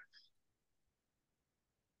violent,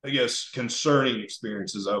 I guess, concerning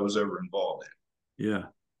experiences I was ever involved in. Yeah.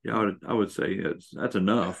 Yeah. I would say that's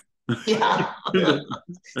enough. Yeah.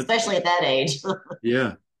 Especially at that age.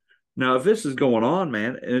 Yeah. Now, if this is going on,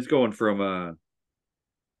 man, and it's going from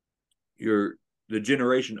the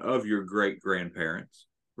generation of your great grandparents,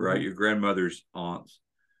 right? Mm-hmm. Your grandmother's aunts,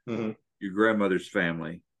 mm-hmm. your grandmother's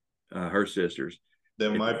family, her sisters,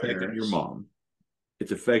 then my parents, your mom,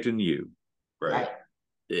 it's affecting you, right?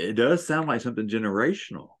 It does sound like something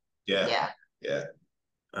generational. Yeah.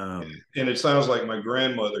 And it sounds like my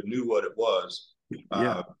grandmother knew what it was.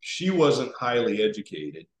 She wasn't highly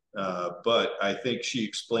educated, but I think she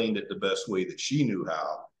explained it the best way that she knew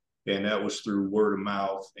how. And that was through word of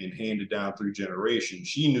mouth and handed down through generations.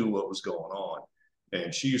 She knew what was going on.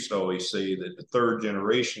 And she used to always say that the third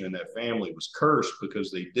generation in that family was cursed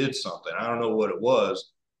because they did something. I don't know what it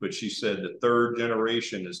was, but she said the third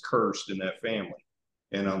generation is cursed in that family.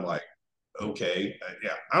 And I'm like, okay,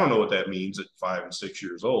 I don't know what that means at 5 and 6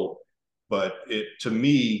 years old. But to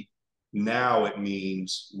me, Now it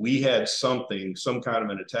means we had some kind of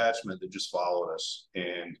an attachment that just followed us,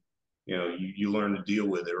 and you learn to deal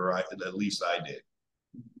with it, or at least I did.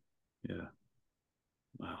 Yeah.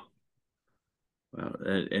 Wow. Well,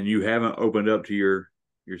 and you haven't opened up to your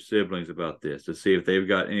siblings about this to see if they've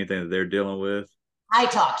got anything that they're dealing with? I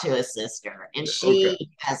talked to his sister, and she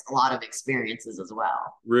has a lot of experiences as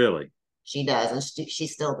well. Really? She does, and she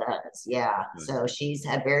still does. Yeah. Okay. So she's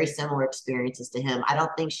had very similar experiences to him. I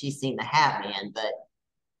don't think she's seen the Hat Man, but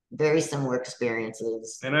very similar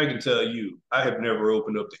experiences. And I can tell you, I have never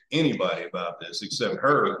opened up to anybody about this except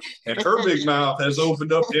her. And her big mouth has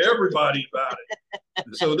opened up to everybody about it.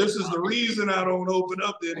 So this is the reason I don't open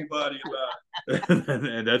up to anybody about it.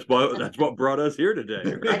 And that's what brought us here today.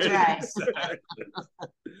 Right? That's right.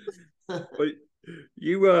 But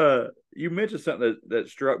you mentioned something that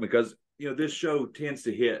struck me, because this show tends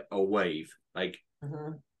to hit a wave. Like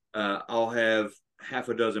I'll have half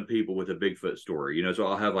a dozen people with a Bigfoot story, so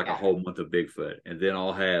I'll have like a whole month of Bigfoot, and then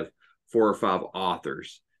I'll have 4 or 5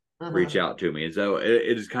 authors reach out to me, and so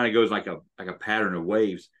it just kind of goes like a pattern of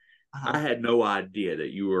waves. I had no idea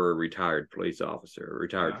that you were a retired police officer, a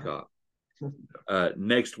retired cop.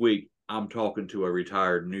 Next week, I'm talking to a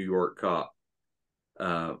retired New York cop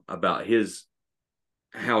about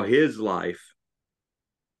how his life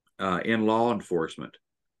in law enforcement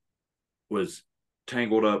was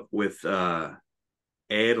tangled up with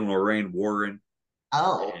Ed and Lorraine Warren.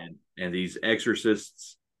 And these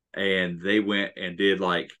exorcists, and they went and did,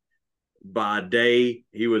 like, by day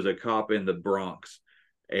he was a cop in the Bronx,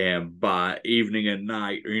 and by evening and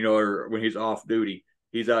night, or when he's off duty,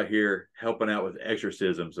 he's out here helping out with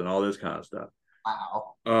exorcisms and all this kind of stuff.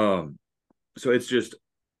 Wow. So it's just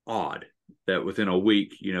odd that within a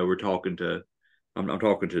week, we're talking to I'm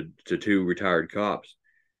talking to 2 retired cops.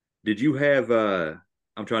 Did you have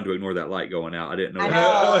I'm trying to ignore that light going out. I didn't know. I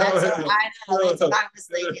know. That's what I was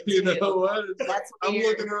thinking too. You know what? That's I'm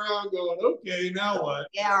looking around going, okay, now what?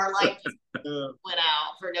 Yeah, our light went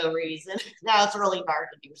out for no reason. Now it's really dark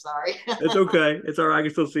in here. Sorry. It's okay. It's all right. I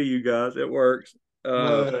can still see you guys. It works.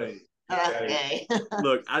 Okay.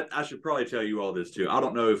 Look, I should probably tell you all this too. I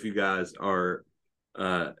don't know if you guys are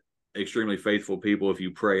extremely faithful people, if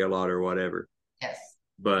you pray a lot or whatever. Yes.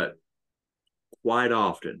 But quite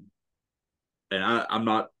often, and I'm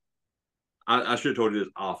not, I should have told you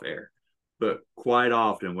this off air, but quite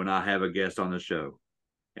often when I have a guest on the show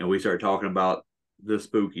and we start talking about the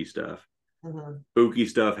spooky stuff, spooky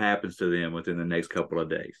stuff happens to them within the next couple of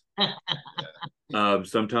days.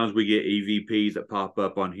 Sometimes we get EVPs that pop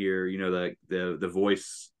up on here, the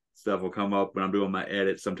voice stuff will come up when I'm doing my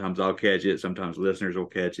edits. Sometimes I'll catch it. Sometimes listeners will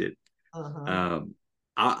catch it.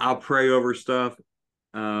 I'll pray over stuff.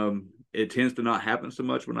 It tends to not happen so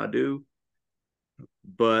much when I do,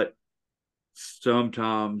 but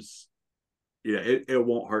sometimes, it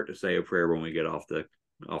won't hurt to say a prayer when we get off the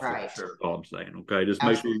right. That's all I'm saying. Okay, just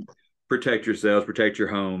make sure you protect yourselves, protect your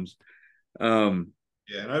homes. Yeah,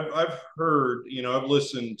 and I've heard, I've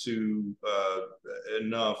listened to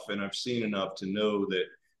enough, and I've seen enough to know that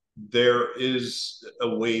there is a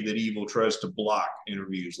way that evil tries to block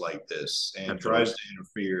interviews like this, and tries to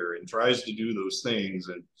interfere and tries to do those things.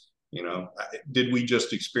 And did we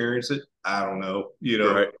just experience it? I don't know.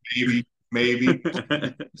 Right. Maybe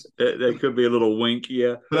that could be a little wink.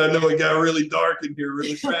 Yeah, but I know it got really dark in here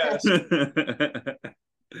really fast.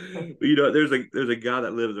 There's a guy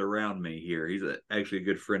that lives around me here. He's actually a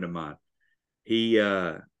good friend of mine. He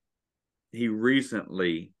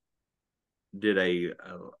recently did a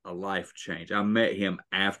life change. I met him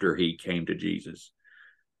after he came to Jesus,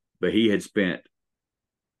 but he had spent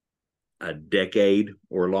a decade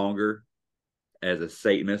or longer as a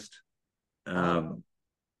Satanist,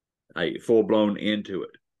 full blown into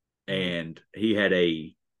it, and he had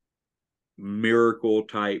a miracle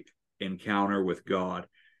type encounter with God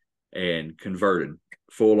and converted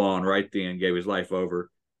full on right then, gave his life over,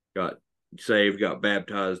 got saved, got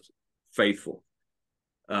baptized, faithful.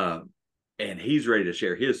 And he's ready to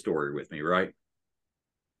share his story with me, right?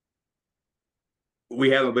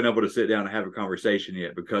 We haven't been able to sit down and have a conversation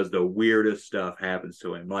yet because the weirdest stuff happens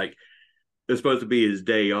to him. Like, it's supposed to be his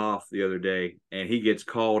day off the other day, and he gets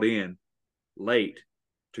called in late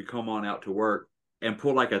to come on out to work and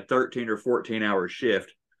pull like a 13 or 14-hour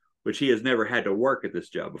shift, which he has never had to work at this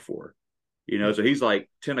job before. So he's like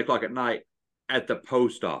 10 o'clock at night at the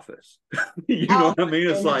post office. You know what I mean?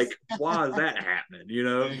 It's like, why is that happening?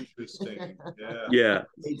 Interesting. Yeah.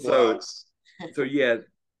 So yeah,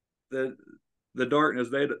 the darkness,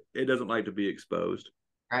 it doesn't like to be exposed.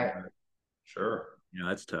 Right. Sure.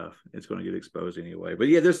 That's tough. It's going to get exposed anyway. But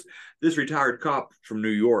yeah, this retired cop from New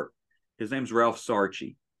York, his name's Ralph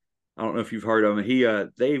Sarchi. I don't know if you've heard of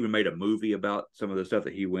him. They even made a movie about some of the stuff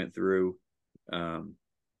that he went through.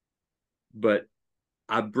 But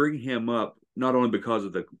I bring him up not only because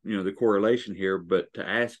of the correlation here, but to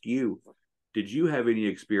ask you, did you have any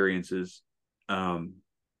experiences, as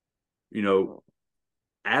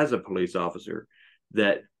a police officer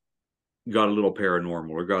that got a little paranormal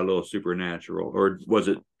or got a little supernatural, or was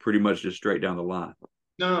it pretty much just straight down the line?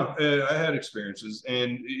 No, I had experiences,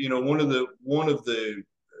 and one of the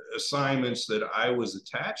assignments that I was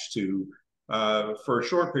attached to for a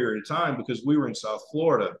short period of time, because we were in South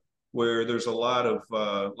Florida, where there's a lot of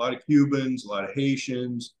Cubans, a lot of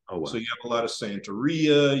Haitians. Oh, wow. So you have a lot of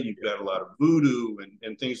Santeria, you've got a lot of voodoo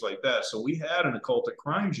and things like that. So we had an occultic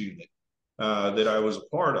crimes unit that I was a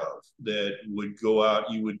part of that would go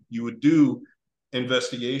out. You would do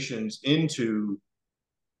investigations into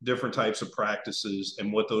different types of practices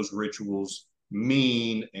and what those rituals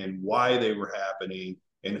mean and why they were happening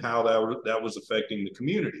and how that was affecting the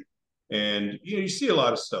community. And you see a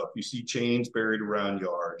lot of stuff. You see chains buried around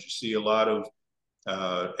yards. You see a lot of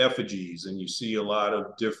effigies, and you see a lot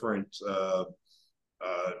of different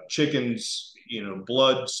chickens,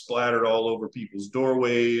 blood splattered all over people's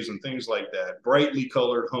doorways and things like that. Brightly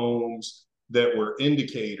colored homes that were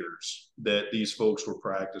indicators that these folks were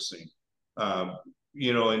practicing. And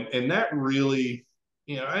that really,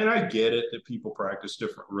 and I get it that people practice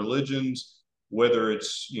different religions, whether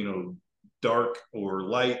it's, dark or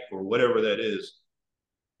light or whatever that is.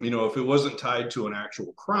 If it wasn't tied to an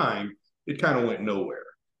actual crime, it kind of went nowhere.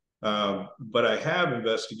 But I have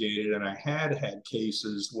investigated, and I had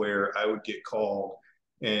cases where I would get called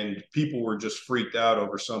and people were just freaked out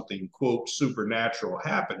over something, quote, supernatural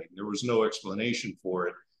happening. There was no explanation for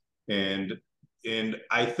it. And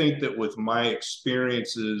I think that with my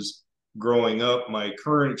experiences growing up, my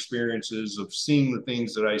current experiences of seeing the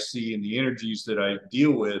things that I see and the energies that I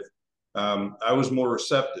deal with, I was more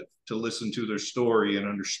receptive to listen to their story and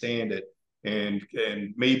understand it. And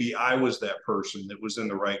maybe I was that person that was in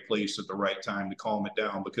the right place at the right time to calm it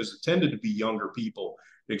down, because it tended to be younger people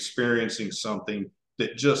experiencing something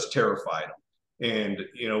that just terrified them. And,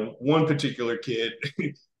 one particular kid,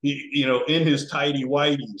 in his tidy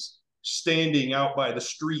whities, standing out by the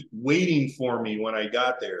street waiting for me when I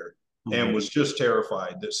got there, and was just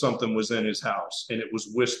terrified that something was in his house, and it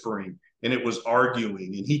was whispering and it was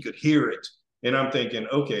arguing and he could hear it. And I'm thinking,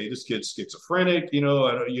 okay, this kid's schizophrenic,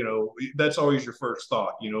 that's always your first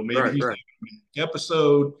thought, maybe he's having an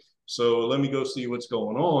episode. So let me go see what's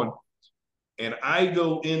going on. And I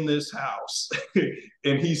go in this house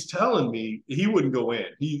and he's telling me he wouldn't go in.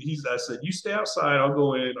 I said, you stay outside, I'll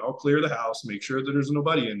go in, I'll clear the house, make sure that there's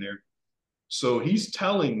nobody in there. So he's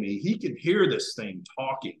telling me he can hear this thing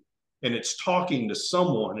talking, and it's talking to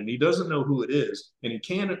someone, and he doesn't know who it is, and he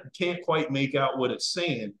can't quite make out what it's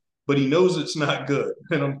saying, but he knows it's not good.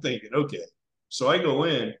 And I'm thinking, okay. So I go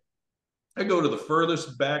in, I go to the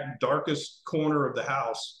furthest back, darkest corner of the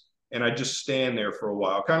house, and I just stand there for a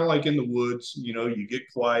while, kind of like in the woods. You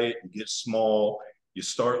get quiet, you get small, you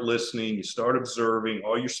start listening, you start observing,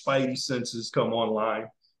 all your spidey senses come online.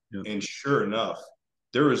 Yep. And sure enough,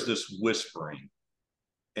 there is this whispering.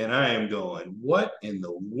 And I am going, what in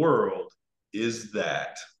the world is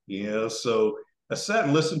that? So I sat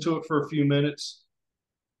and listened to it for a few minutes,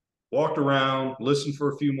 walked around, listened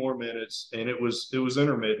for a few more minutes, and it was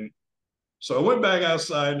intermittent. So I went back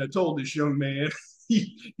outside and I told this young man,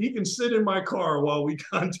 he can sit in my car while we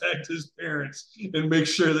contact his parents and make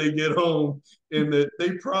sure they get home, and that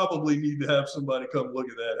they probably need to have somebody come look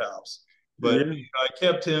at that house. But I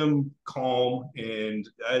kept him calm, and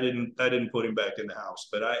I didn't put him back in the house.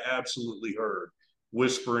 But I absolutely heard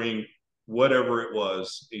whispering, whatever it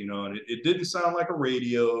was, and it didn't sound like a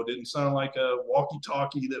radio, it didn't sound like a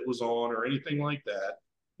walkie-talkie that was on or anything like that.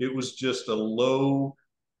 It was just a low,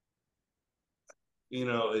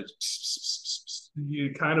 it's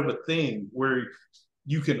kind of a thing where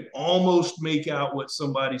you can almost make out what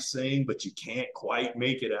somebody's saying, but you can't quite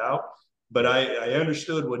make it out. But I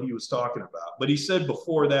understood what he was talking about. But he said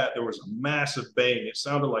before that, there was a massive bang. It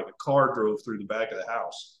sounded like a car drove through the back of the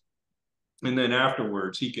house. And then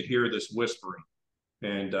afterwards, he could hear this whispering.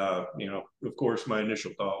 And, of course, my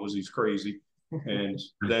initial thought was he's crazy. And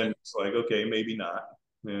then it's like, okay, maybe not.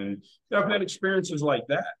 And I've had experiences like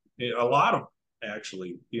that. A lot of them,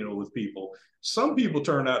 actually, with people. Some people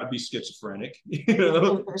turn out to be schizophrenic.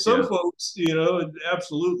 Some folks,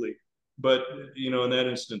 absolutely. But, in that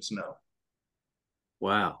instance, no.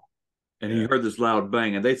 Wow. And you heard this loud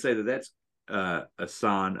bang, and they say that that's a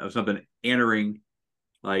sign of something entering,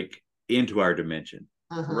 like, into our dimension.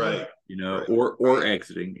 Right. Or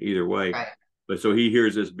exiting, either way. Right. But so he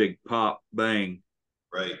hears this big pop bang,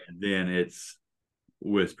 Right. And then it's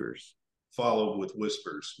whispers. Followed with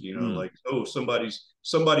whispers, Mm. like, oh, somebody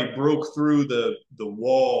broke through the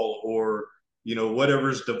wall, or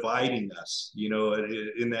whatever's dividing us,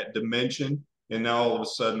 in that dimension, and now all of a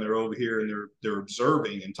sudden they're over here and they're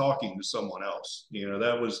observing and talking to someone else.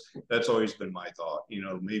 That's always been my thought.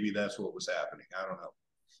 Maybe that's what was happening. I don't know.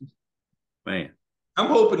 Man. I'm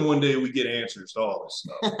hoping one day we get answers to all this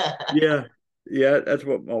stuff. Yeah. Yeah, that's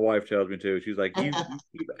what my wife tells me too. She's like,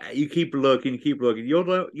 you keep looking,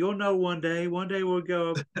 You'll know one day. One day we'll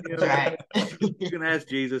go. Right. You can ask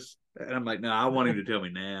Jesus, and I'm like, no, I want him to tell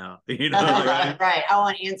me now. Right. I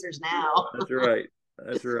want answers now. That's right.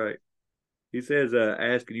 That's right. He says,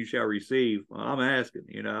 "Ask and you shall receive." Well, I'm asking.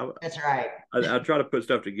 That's right. I try to put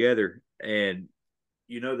stuff together, and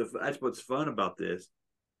that's what's fun about this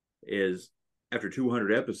is after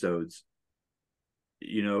 200 episodes,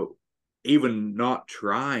 even not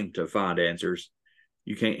trying to find answers,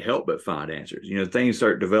 you can't help but find answers. Things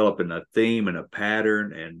start developing a theme and a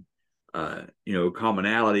pattern and,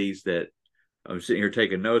 commonalities that I'm sitting here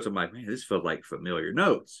taking notes. I'm like, man, this feels like familiar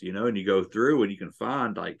notes, and you go through and you can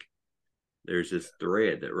find like there's this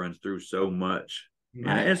thread that runs through so much.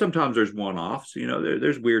 Right. And sometimes there's one-offs,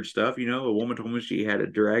 there's weird stuff. A woman told me she had a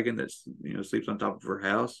dragon that's, sleeps on top of her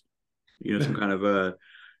house, some kind of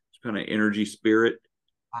energy spirit.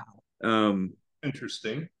 Wow.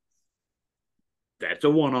 Interesting. That's a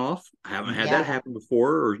one-off. I haven't had that happen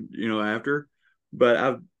before or, after, but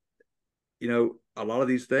I've, a lot of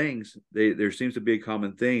these things, there seems to be a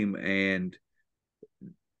common theme, and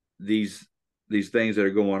these things that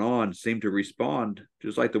are going on seem to respond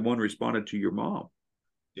just like the one responded to your mom.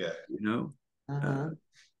 Yeah.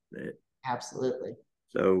 Absolutely.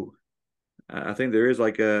 So I think there is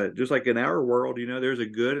just like in our world, there's a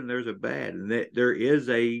good and there's a bad, and there's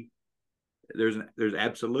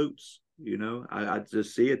absolutes. I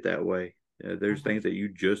just see it that way. There's things that you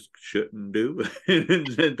just shouldn't do,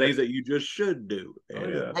 and things that you just should do. Oh,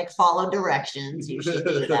 yeah. Like follow directions. You should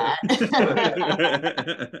do that.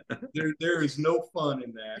 there is no fun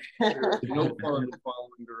in that. There is no fun in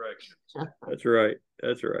following directions. That's right.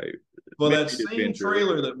 That's right. Well, that same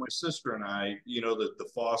trailer that my sister and I, the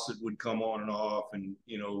faucet would come on and off, and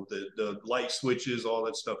the light switches, all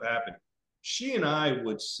that stuff happened. She and I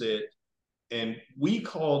would sit, and we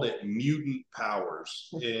called it mutant powers,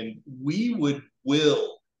 and we would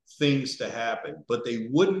will things to happen, but they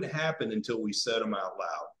wouldn't happen until we said them out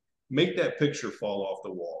loud. Make that picture fall off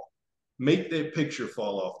the wall. Make that picture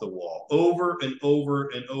fall off the wall over and over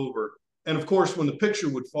and over. And of course, when the picture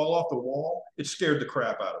would fall off the wall, it scared the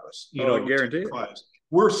crap out of us. I guarantee it.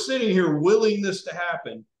 We're sitting here willing this to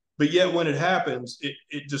happen, but yet when it happens,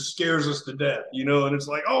 it just scares us to death, and it's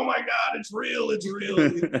like, oh my God, it's real, it's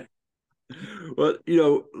real. Well,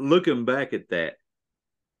 looking back at that,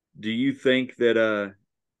 do you think that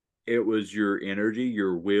it was your energy,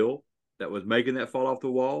 your will that was making that fall off the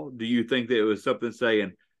wall? Do you think that it was something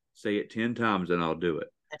saying, say it 10 times and I'll do it?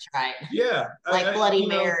 That's right. Yeah. Like Bloody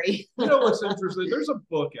Mary. What's interesting? There's a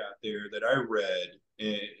book out there that I read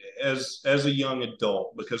as a young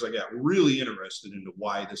adult because I got really interested into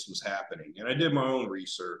why this was happening. And I did my own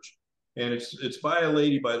research. And it's by a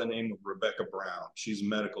lady by the name of Rebecca Brown. She's a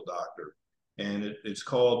medical doctor. And it's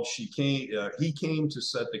called He Came to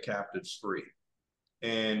Set the Captives Free.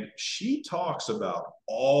 And she talks about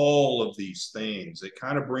all of these things. It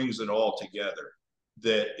kind of brings it all together,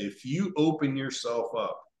 that if you open yourself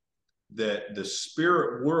up, that the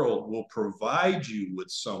spirit world will provide you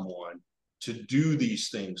with someone to do these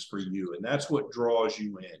things for you. And that's what draws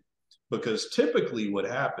you in. Because typically what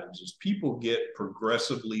happens is people get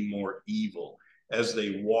progressively more evil as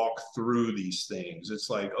they walk through these things. It's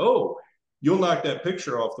like, oh, you'll knock that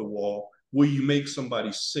picture off the wall. Will you make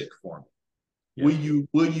somebody sick for me? Yeah.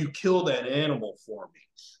 Will you kill that animal for me?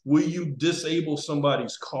 Will you disable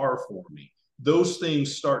somebody's car for me? Those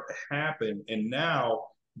things start to happen, and now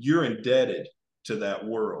you're indebted to that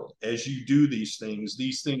world. As you do these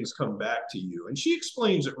things come back to you. And she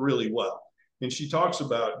explains it really well. And she talks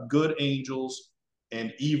about good angels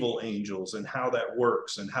and evil angels and how that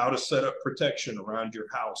works and how to set up protection around your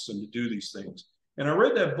house and to do these things. And I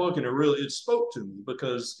read that book, and it spoke to me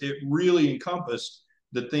because it really encompassed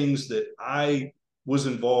the things that I was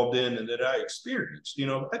involved in and that I experienced.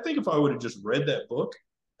 I think if I would have just read that book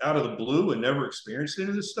out of the blue and never experienced any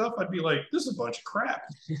of this stuff, I'd be like, this is a bunch of crap.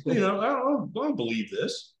 I don't believe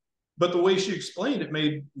this. But the way she explained it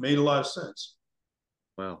made a lot of sense.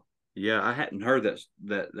 Well, yeah, I hadn't heard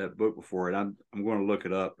that book before, and I'm going to look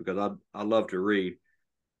it up because I love to read.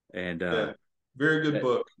 And yeah, very good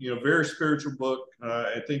book. Very spiritual book.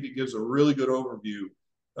 I think it gives a really good overview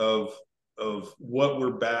of what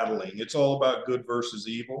we're battling. It's all about good versus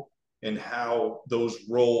evil and how those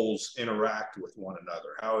roles interact with one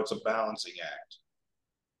another, how it's a balancing act.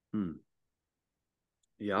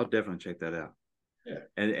 Yeah, I'll definitely check that out. Yeah.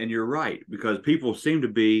 And you're right, because people seem to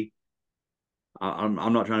be, I'm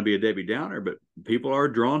not trying to be a Debbie Downer, but people are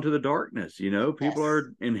drawn to the darkness, people Yes.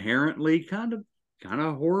 are inherently kind of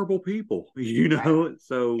horrible people,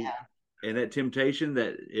 so Yeah. and that temptation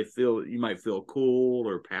that you might feel cool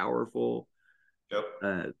or powerful.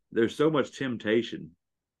 Yep. There's so much temptation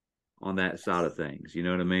on that side of things, you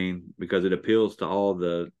know what I mean? Because it appeals to all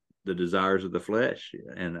the desires of the flesh.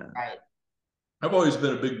 And Right. I've always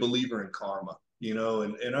been a big believer in karma,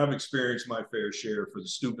 and I've experienced my fair share for the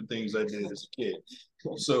stupid things I did as a kid.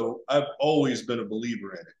 So I've always been a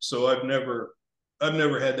believer in it. So I've never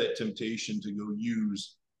had that temptation to go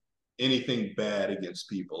use anything bad against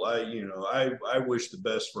people. I wish the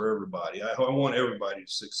best for everybody. I want everybody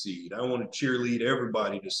to succeed. I want to cheerlead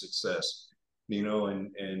everybody to success,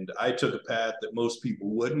 and I took a path that most people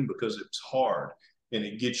wouldn't, because it's hard and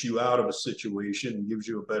it gets you out of a situation and gives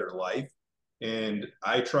you a better life. And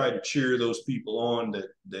I try to cheer those people on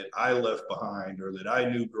that I left behind, or that I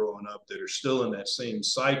knew growing up, that are still in that same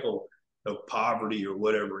cycle of poverty or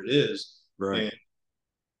whatever it is. right. And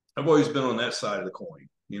I've always been on that side of the coin.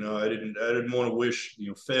 I didn't want to wish,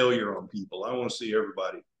 failure on people. I want to see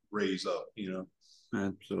everybody raise up,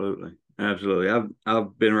 Absolutely.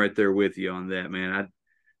 I've been right there with you on that, man.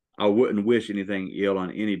 I wouldn't wish anything ill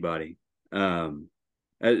on anybody.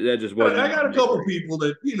 That just wasn't. I got a couple people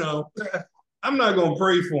that, I'm not going to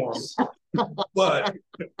pray for them, but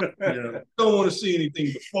don't want to see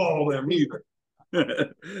anything befall them either.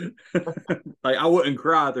 Like, I wouldn't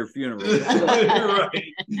cry at their funeral.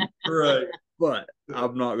 Right. But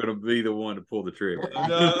I'm not going to be the one to pull the trigger.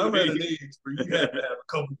 No, I'm at an age where you have to have a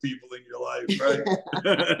couple people in your life, right?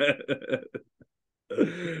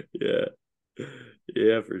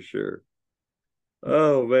 Yeah, for sure.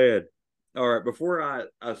 Oh man. All right, before I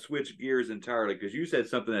switch gears entirely, because you said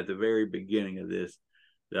something at the very beginning of this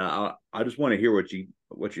that I just want to hear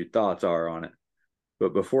what your thoughts are on it.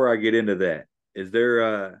 But before I get into that, is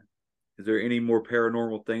there any more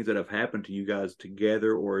paranormal things that have happened to you guys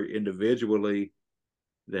together or individually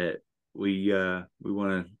that we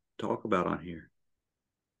want to talk about on here?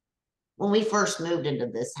 When we first moved into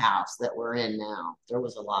this house that we're in now, there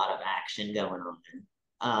was a lot of action going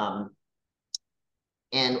on.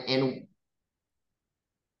 And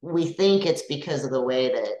we think it's because of the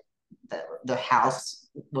way that the house,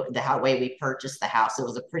 the way we purchased the house, it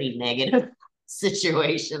was a pretty negative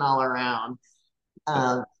situation all around.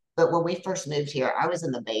 But when we first moved here, I was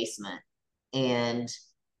in the basement and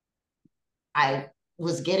I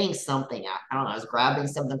was getting something. I don't know, I was grabbing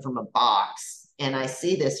something from a box and I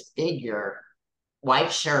see this figure,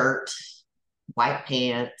 white shirt, white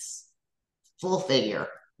pants, full figure,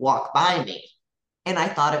 walk by me. And I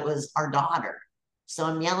thought it was our daughter. So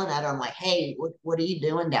I'm yelling at her. I'm like, hey, what are you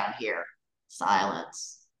doing down here?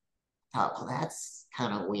 Silence. I thought, well, that's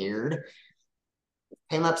kind of weird.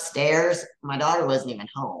 Came upstairs. My daughter wasn't even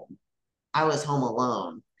home. I was home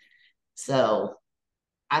alone. So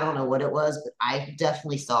I don't know what it was, but I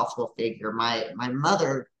definitely saw a full figure. My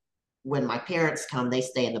mother, when my parents come, they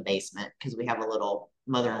stay in the basement because we have a little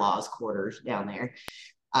mother-in-law's quarters down there.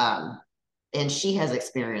 And she has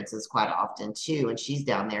experiences quite often too. And she's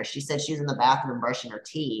down there. She said she was in the bathroom brushing her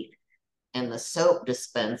teeth, and the soap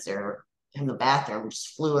dispenser in the bathroom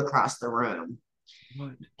just flew across the room.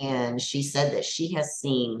 What? And she said that she has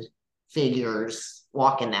seen figures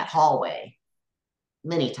walk in that hallway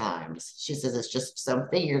many times. She says it's just some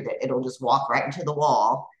figure that it'll just walk right into the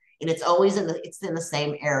wall. And it's always it's in the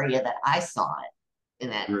same area that I saw it, in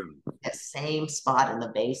that same spot in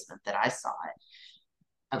the basement that I saw it.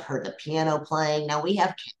 I've heard the piano playing. Now we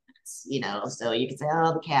have cats, so you can say,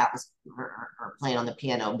 oh, the cat was playing on the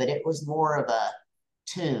piano, but it was more of a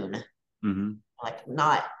tune, like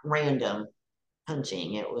not random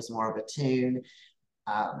punching. It was more of a tune.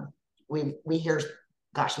 We hear,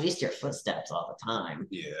 gosh, we used to hear footsteps all the time.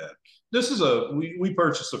 Yeah, this is we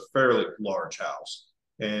purchased a fairly large house,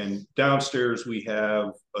 and downstairs we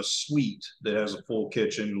have a suite that has a full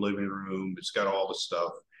kitchen, living room. It's got all the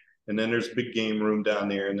stuff. And then there's a big game room down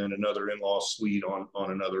there, and then another in-law suite on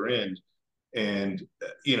another end. And,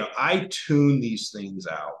 I tune these things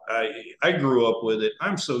out. I grew up with it.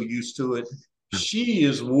 I'm so used to it. She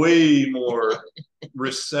is way more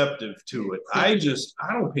receptive to it. I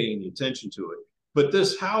don't pay any attention to it. But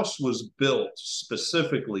this house was built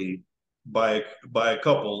specifically by a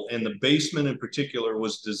couple, and the basement in particular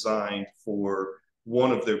was designed for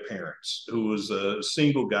one of their parents, who was a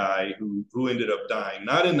single guy who ended up dying,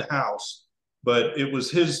 not in the house, but it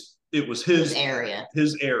was his area.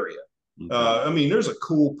 His area. I mean, there's a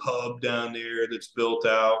cool pub down there that's built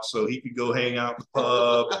out, so he could go hang out in the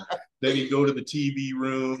pub. Then he'd go to the TV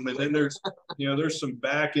room, and then there's some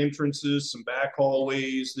back entrances, some back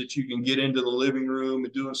hallways that you can get into the living room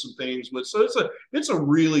and doing some things with. So it's a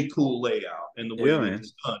really cool layout and the way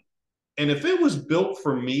it's done. And if it was built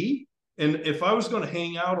for me, and if I was going to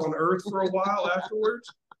hang out on Earth for a while afterwards,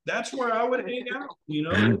 that's where I would hang out.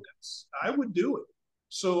 I would do it.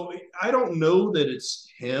 So I don't know that it's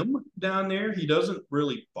him down there. He doesn't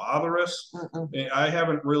really bother us. I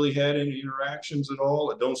haven't really had any interactions at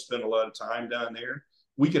all. I don't spend a lot of time down there.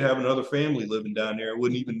 We could have another family living down there. I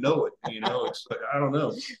wouldn't even know it. It's like, I don't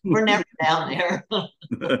know. We're never down there.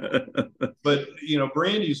 But,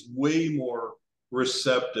 Brandy's way more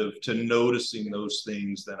receptive to noticing those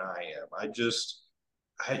things than I am.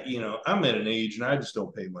 I'm at an age and I just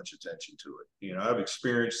don't pay much attention to it. I've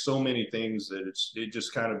experienced so many things that it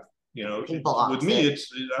just kind of, with me,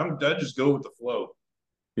 I just go with the flow.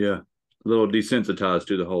 Yeah. A little desensitized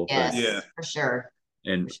to the whole thing. Yeah, for sure.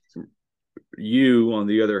 And you, on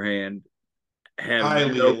the other hand,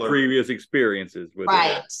 have no previous experiences with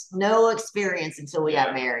it. No experience until we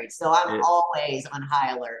got married. So I'm always on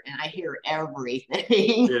high alert and I hear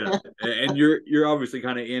everything. Yeah. And you're obviously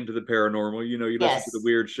kind of into the paranormal. You listen to the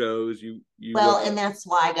weird shows. And that's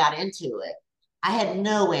why I got into it. I had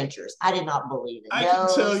no interest. I did not believe it. I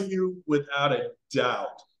can tell you without a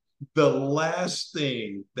doubt, the last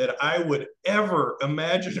thing that I would ever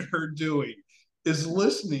imagine her doing is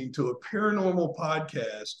listening to a paranormal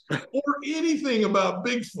podcast or anything about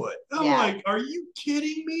Bigfoot. I'm like, are you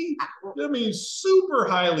kidding me? I mean, super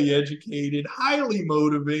highly educated, highly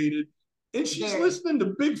motivated, and she's listening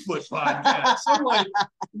to Bigfoot podcasts. I'm like,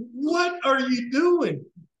 what are you doing?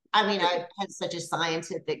 I mean, I had such a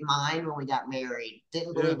scientific mind when we got married.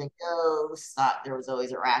 Didn't believe in ghosts, thought there was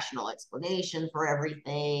always a rational explanation for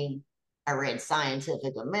everything. I read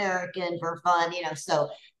Scientific American for fun, so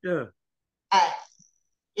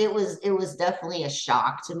it was definitely a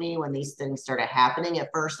shock to me when these things started happening. At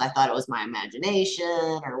first, I thought it was my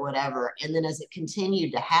imagination or whatever. And then as it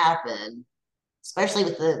continued to happen, especially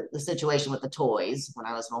with the situation with the toys when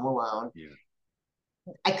I was home alone,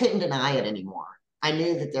 I couldn't deny it anymore. I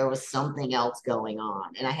knew that there was something else going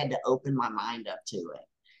on and I had to open my mind up to it.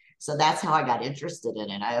 So that's how I got interested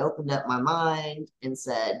in it. I opened up my mind and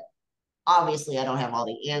said, obviously, I don't have all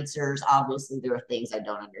the answers. Obviously, there are things I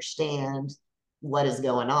don't understand. What is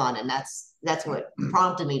going on? And that's what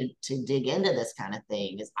prompted me to dig into this kind of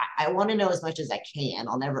thing. Is I want to know as much as I can.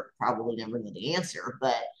 I'll probably never know the answer,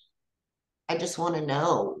 but I just want to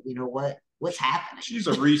know, what's happening. She's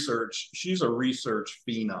a research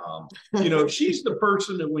phenom. She's the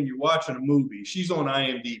person that when you're watching a movie, she's on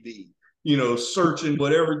IMDb, searching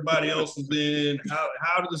what everybody else was in,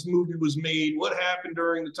 how this movie was made, what happened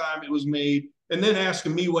during the time it was made, and then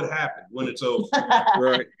asking me what happened when it's over.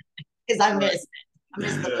 Right. Because I missed it. I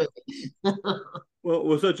missed the movie.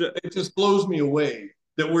 Well, it just blows me away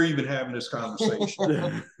that we're even having this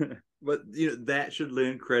conversation. But that should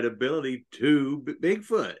lend credibility to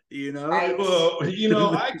Bigfoot. Right. Well,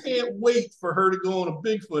 I can't wait for her to go on a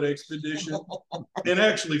Bigfoot expedition and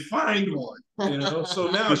actually find one. So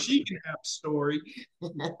now she can have a story.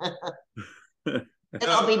 And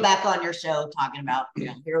I'll be back on your show talking about,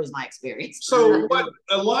 here was my experience. So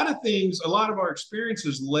a lot of our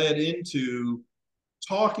experiences led into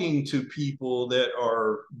talking to people that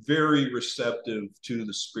are very receptive to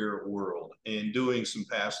the spirit world and doing some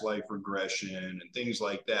past life regression and things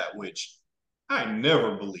like that, which I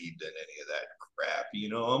never believed in any of that crap.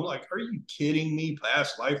 I'm like, are you kidding me?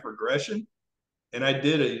 Past life regression? And I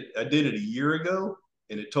did it a year ago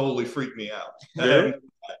and it totally freaked me out. Really?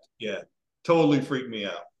 Yeah. Totally freaked me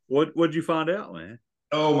out. What'd you find out, man?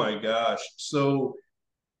 Oh my gosh. So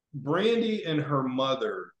Brandy and her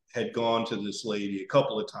mother had gone to this lady a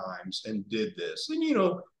couple of times and did this. And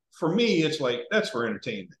for me, it's like, that's for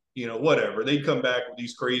entertainment. Whatever. They'd come back with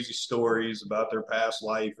these crazy stories about their past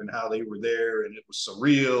life and how they were there and it was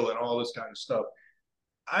surreal and all this kind of stuff.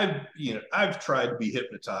 I've tried to be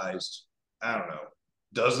hypnotized, I don't know,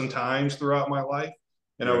 a dozen times throughout my life.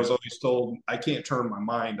 And I was always told, I can't turn my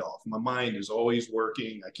mind off. My mind is always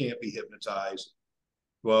working. I can't be hypnotized.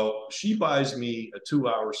 Well, she buys me a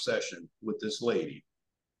 2-hour session with this lady.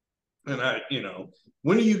 And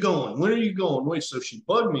when are you going? When are you going? Wait, so she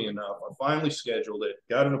bugged me enough. I finally scheduled it,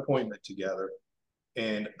 got an appointment together.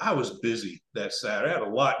 And I was busy that Saturday. I had a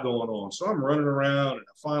lot going on. So I'm running around and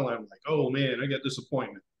finally I'm like, oh man, I got this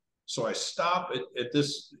appointment. So I stop at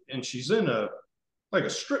this, and she's in a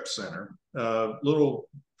strip center, little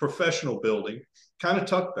professional building, kind of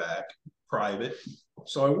tucked back, private.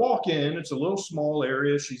 So I walk in, it's a little small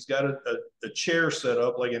area. She's got a chair set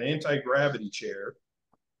up like an anti-gravity chair.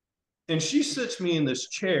 And she sits me in this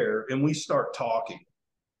chair and we start talking.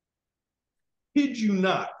 Kid you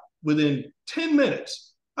not, within 10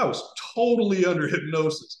 minutes, I was totally under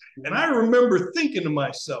hypnosis. And I remember thinking to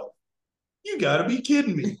myself, you got to be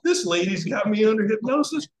kidding me. This lady's got me under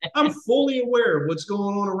hypnosis. I'm fully aware of what's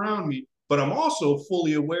going on around me, but I'm also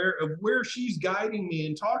fully aware of where she's guiding me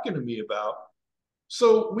and talking to me about.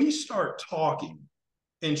 So we start talking,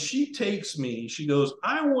 and she takes me, she goes,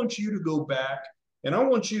 I want you to go back, and I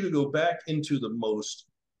want you to go back into the most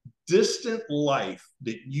distant life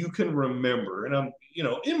that you can remember. And I'm,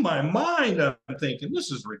 in my mind, I'm thinking,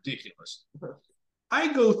 this is ridiculous.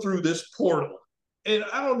 I go through this portal, and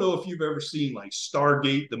I don't know if you've ever seen like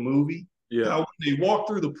Stargate, the movie. Yeah. How when they walk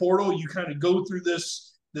through the portal, you kind of go through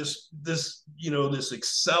this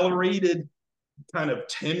accelerated kind of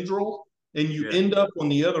tendril, and you end up on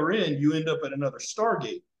the other end, you end up at another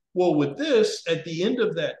Stargate. Well, with this, at the end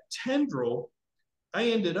of that tendril, I'm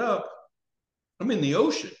in the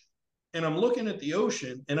ocean, and I'm looking at the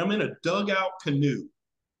ocean, and I'm in a dugout canoe.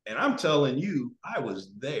 And I'm telling you, I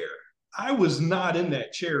was there. I was not in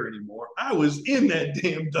that chair anymore. I was in that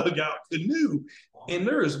damn dugout canoe, and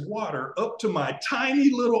there is water up to my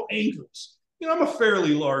tiny little ankles. I'm a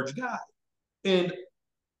fairly large guy. And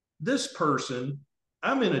this person,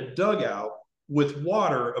 I'm in a dugout with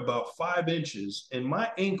water about 5 inches, and my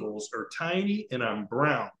ankles are tiny, and I'm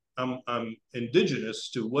brown. I'm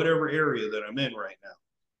indigenous to whatever area that I'm in right now.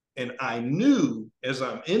 And I knew as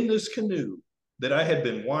I'm in this canoe that I had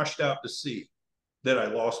been washed out to sea, that I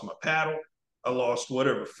lost my paddle, I lost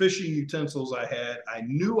whatever fishing utensils I had. I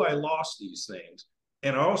knew I lost these things.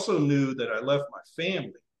 And I also knew that I left my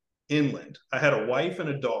family inland. I had a wife and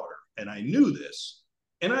a daughter, and I knew this.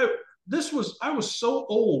 And I was so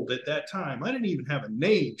old at that time, I didn't even have a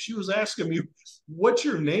name. She was asking me, what's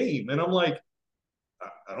your name? And I'm like,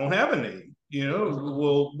 I don't have a name.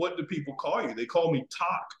 Well, what do people call you? They call me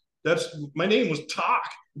Talk. My name was Talk.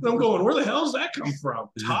 And I'm going, where the hell does that come from?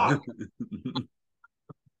 Talk.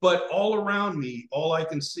 But all around me, all I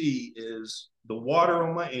can see is the water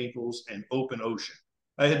on my ankles and open ocean.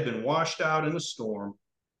 I had been washed out in a storm,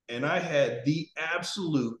 and I had the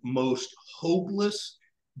absolute most hopeless,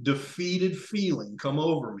 defeated feeling come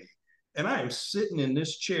over me. And I am sitting in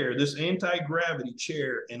this chair, this anti-gravity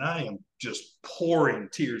chair, and I am just pouring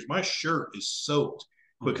tears. My shirt is soaked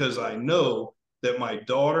because I know that my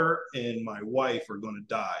daughter and my wife are going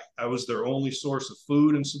to die. I was their only source of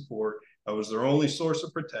food and support. I was their only source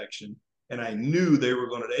of protection. And I knew they were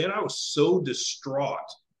going to die. And I was so distraught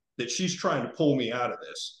that she's trying to pull me out of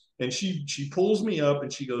this. And she pulls me up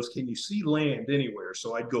and she goes, can you see land anywhere?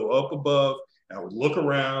 So I'd go up above, and I would look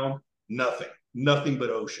around, nothing but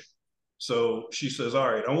ocean. So she says,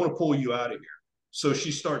 all right, I want to pull you out of here. So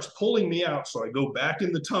she starts pulling me out. So I go back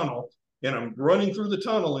in the tunnel, and I'm running through the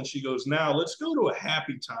tunnel, and she goes, now let's go to a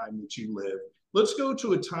happy time that you lived. Let's go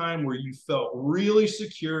to a time where you felt really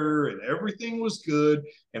secure and everything was good.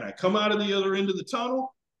 And I come out of the other end of the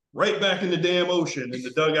tunnel, right back in the damn ocean in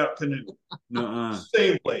the dugout canoe.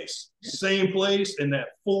 Same place. And that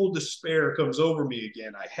full despair comes over me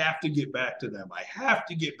again. I have to get back to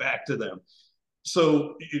them.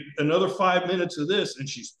 So another 5 minutes of this, and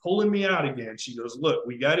she's pulling me out again. She goes, look,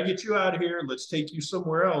 we got to get you out of here. Let's take you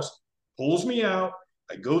somewhere else. Pulls me out.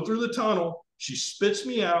 I go through the tunnel. She spits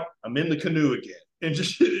me out. I'm in the canoe again. And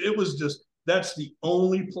that's the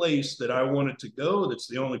only place that I wanted to go. That's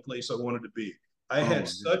the only place I wanted to be. I had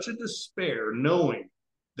such a despair knowing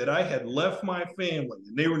that I had left my family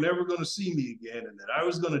and they were never going to see me again, and that I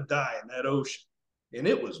was going to die in that ocean. And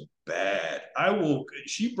it was bad.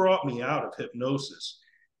 She brought me out of hypnosis,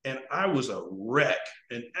 and I was a wreck,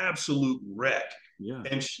 an absolute wreck. Yeah.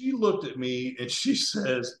 And she looked at me and she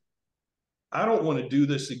says, I don't want to do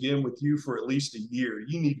this again with you for at least a year.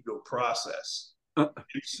 You need to go process.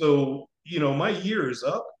 So, my year is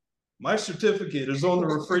up. My certificate is on the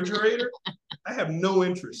refrigerator. I have no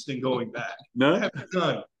interest in going back. No? I have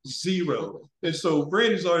none. Zero. And so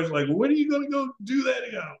Brandy's always like, when are you going to go do that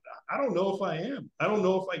again? I don't know if I am. I don't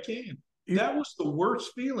know if I can. That was the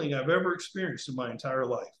worst feeling I've ever experienced in my entire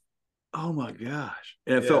life. Oh my gosh.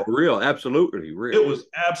 And it felt real, absolutely real. It was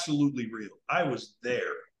absolutely real. I was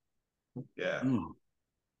there. Yeah.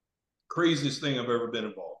 Craziest thing I've ever been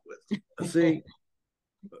involved with. See,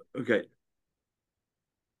 okay.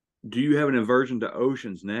 Do you have an aversion to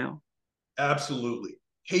oceans now? Absolutely.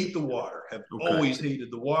 Hate the water. Have always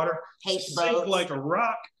hated the water. Hate Sink boats. like a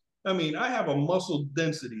rock. I mean, I have a muscle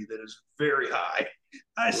density that is very high.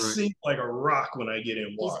 I sink like a rock when I get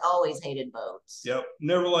in water. He's always hated boats. Yep.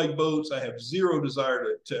 Never liked boats. I have zero desire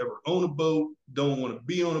to ever own a boat. Don't want to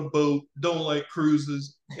be on a boat. Don't like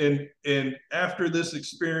cruises. And after this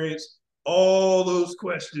experience, all those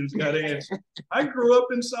questions got answered. I grew up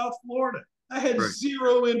in South Florida. I had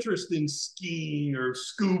zero interest in skiing or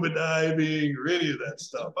scuba diving or any of that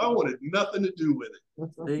stuff. I wanted nothing to do with it.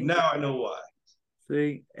 See? Now I know why.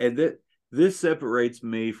 See, and this separates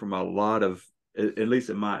me from a lot of, at least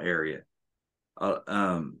in my area, a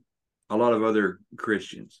lot of other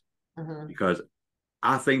Christians, because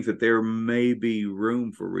I think that there may be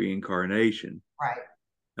room for reincarnation. Right.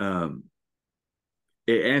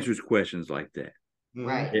 It answers questions like that.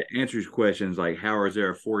 Right. It answers questions like, how is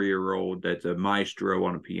there a 4-year-old that's a maestro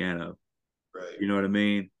on a piano? Right. You know what I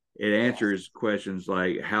mean? It answers questions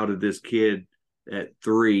like, how did this kid at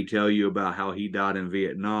 3 tell you about how he died in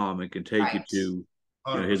Vietnam and can take you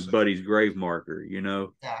to his buddy's grave marker,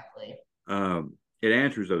 Exactly. It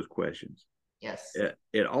answers those questions. Yes.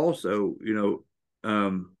 It also,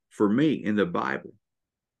 for me in the Bible,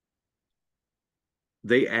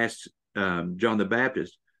 they asked John the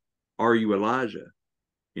Baptist, are you Elijah?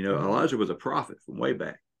 Elijah was a prophet from way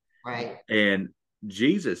back. Right. And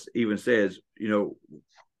Jesus even says,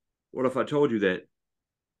 what if I told you that,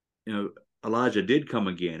 Elijah did come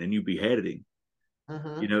again and you beheaded him?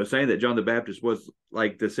 Saying that John the Baptist was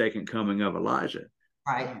like the second coming of Elijah.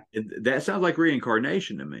 Right. That sounds like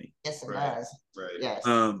reincarnation to me. Yes, it does. Right. Yes.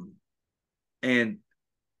 And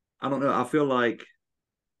I don't know. I feel like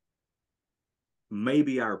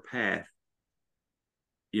maybe our path,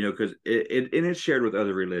 because it's shared with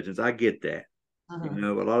other religions. I get that. A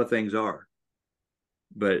lot of things are.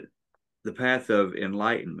 But the path of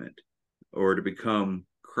enlightenment, or to become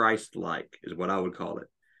Christ-like, is what I would call it.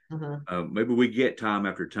 Maybe we get time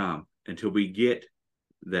after time until we get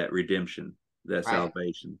that redemption, that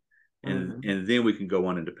salvation, and then we can go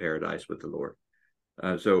on into paradise with the Lord.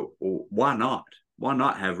 So why not? Why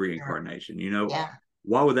not have reincarnation?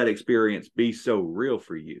 Why would that experience be so real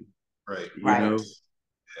for you? Right. Yeah.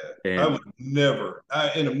 And I would never,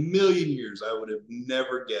 in a million years, I would have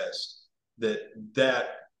never guessed that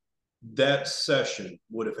session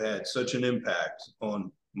would have had such an impact on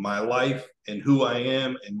my life and who I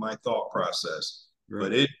am and my thought process. Right.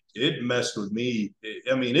 But it messed with me.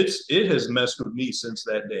 It has messed with me since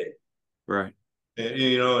that day. Right.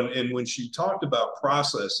 And when she talked about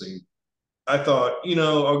processing, I thought,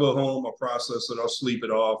 I'll go home, I'll process it, I'll sleep it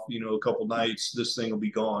off, a couple nights, this thing will be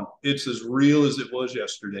gone. It's as real as it was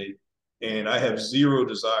yesterday. And I have zero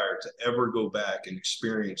desire to ever go back and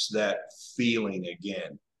experience that feeling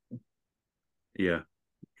again. Yeah.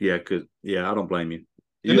 Yeah. I don't blame you.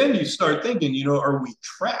 And then you start thinking, are we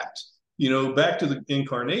trapped, back to the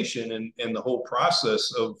incarnation and the whole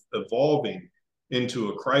process of evolving into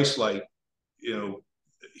a Christ-like,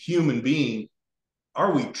 human being.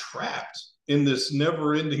 Are we trapped in this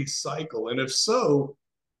never-ending cycle? And if so,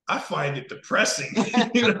 I find it depressing.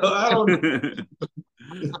 I don't.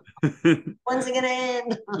 When's it gonna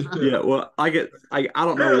end? Yeah, well, I don't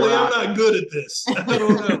Apparently know. I'm not good at this. I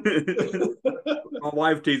don't know. My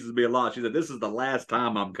wife teases me a lot. She said, "This is the last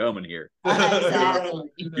time I'm coming here. Exactly.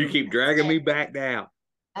 You keep dragging me back down.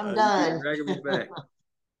 I'm done. Keep dragging me back."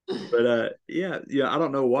 But yeah, I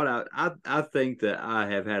don't know what I think that I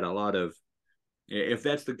have had a lot of. If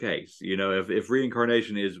that's the case, if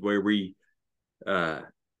reincarnation is where we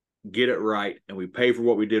get it right and we pay for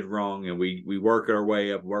what we did wrong and we work our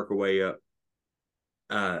way up,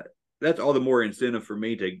 that's all the more incentive for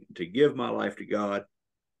me to give my life to God,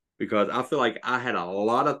 because I feel like I had a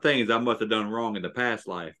lot of things I must have done wrong in the past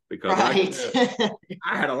life, because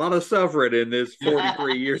I had a lot of suffering in this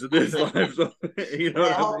 43 years of this life. So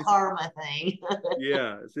that whole karma thing.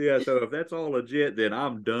 Yeah. So if that's all legit, then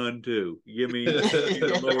I'm done too. Give me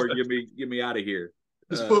Lord, get me out of here.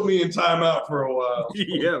 Just put me in timeout for a while.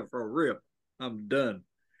 Yeah, for real. I'm done.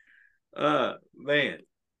 Man,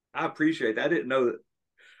 I appreciate that. I didn't know that.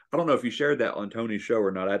 I don't know if you shared that on Tony's show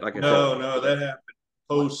or not. No, that happened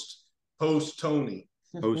post Tony.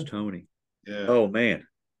 Post Tony. Yeah. Oh man.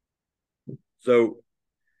 So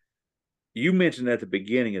you mentioned at the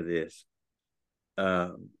beginning of this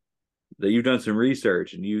that you've done some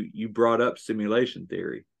research and you brought up simulation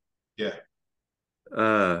theory. Yeah.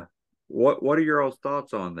 What are your all's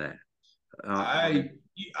thoughts on that? I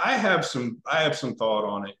have some thought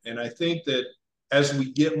on it, and I think that as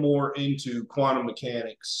we get more into quantum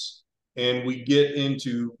mechanics and we get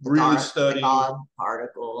into really studying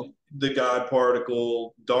the God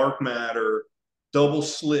particle, dark matter, double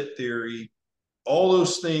slit theory, all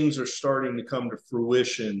those things are starting to come to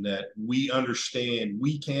fruition, that we understand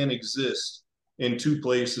we can exist in two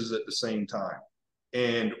places at the same time.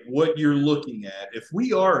 And what you're looking at, if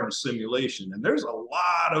we are in a simulation, and there's a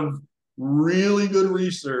lot of really good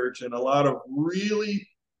research and a lot of really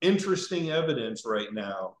interesting evidence right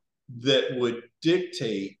now that would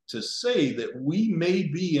dictate to say that we may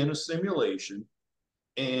be in a simulation.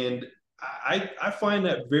 And I find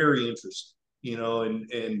that very interesting,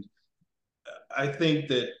 and I think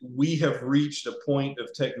that we have reached a point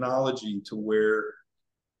of technology to where,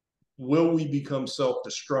 will we become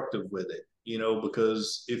self-destructive with it?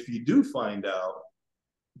 Because if you do find out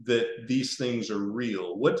that these things are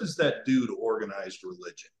real, what does that do to organized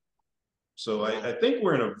religion? So I think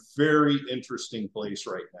we're in a very interesting place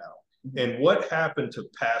right now. And what happened to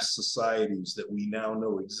past societies that we now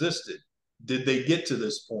know existed? Did they get to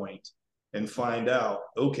this point and find out,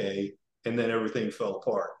 okay, and then everything fell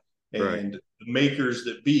apart? And the makers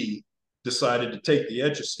that be decided to take the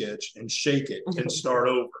Etch-a-Sketch and shake it and start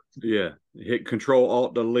over. Yeah. Hit Control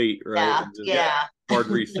Alt Delete, right? Yeah. Hard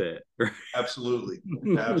reset. Absolutely.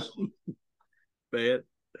 Absolutely. Man.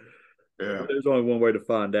 Yeah. There's only one way to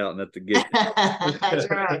find out, and that's to get That's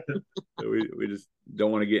right. we just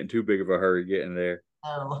don't want to get in too big of a hurry getting there.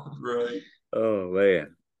 Oh. Right. Oh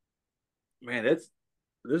man, this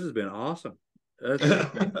has been awesome. That's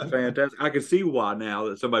fantastic. I can see why now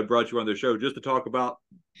that somebody brought you on their show just to talk about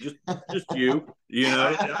just you.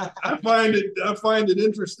 I find it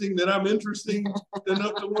interesting that I'm interesting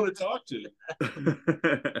enough to want to talk to.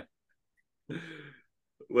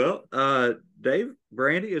 Well, Dave,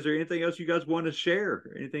 Brandy, is there anything else you guys want to share?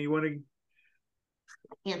 Anything you want to?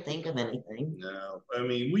 I can't think of anything. No, I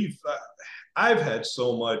mean, I've had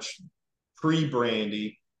so much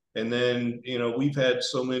pre-Brandy, and then we've had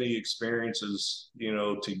so many experiences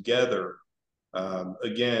together.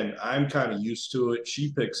 Again, I'm kind of used to it.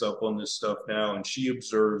 She picks up on this stuff now, and she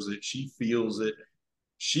observes it, she feels it,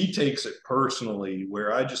 she takes it personally,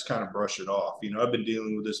 where I just kind of brush it off. I've been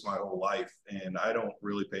dealing with this my whole life, and I don't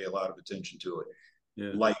really pay a lot of attention to it.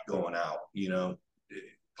 Yeah. Light going out,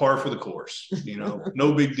 par for the course,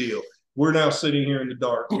 no big deal. We're now sitting here in the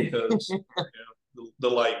dark because the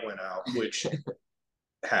light went out, which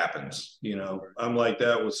happens. I'm like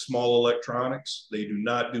that with small electronics. They do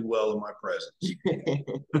not do well in my presence.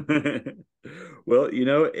 Well,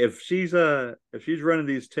 if she's running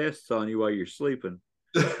these tests on you while you're sleeping,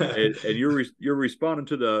 and you're responding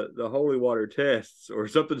to the holy water tests, or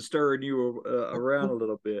something stirring you around a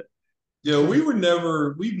little bit. We've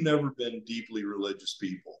never been deeply religious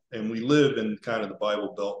people, and we live in kind of the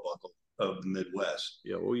Bible belt buckle of the Midwest.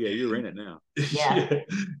 Yeah, well, you're in it now. Yeah.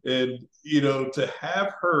 And to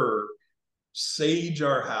have her sage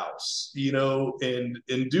our house, and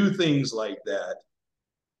do things like that,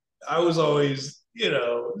 I was always,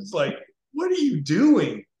 it's like, what are you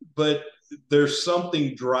doing? But there's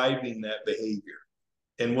something driving that behavior.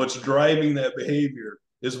 And what's driving that behavior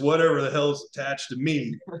is whatever the hell is attached to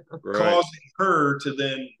me, right, causing her to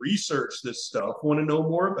then research this stuff, want to know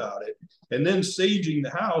more about it, and then saging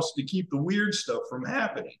the house to keep the weird stuff from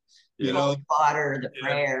happening. The water, the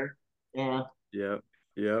prayer. Yeah.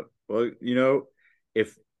 Yeah. Well,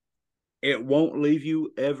 if it won't leave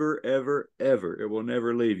you ever, ever, ever, it will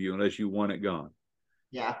never leave you unless you want it gone.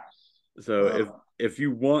 Yeah. So if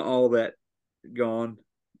you want all that gone,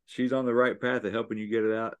 she's on the right path of helping you get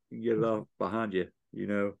it out and get it off behind you.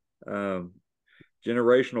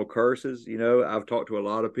 Generational curses, I've talked to a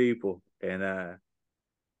lot of people, and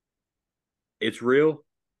it's real.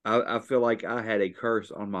 I feel like I had a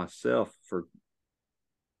curse on myself for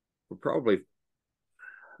probably,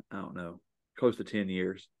 I don't know, close to 10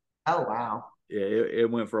 years. Oh, wow. Yeah,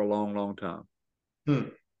 it went for a long, long time.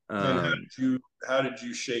 And how did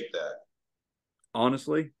you shake that?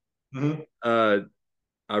 Honestly, I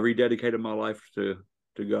rededicated my life to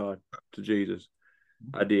God, to Jesus.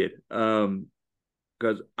 I did.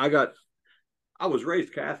 Because I was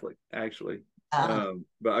raised Catholic, actually.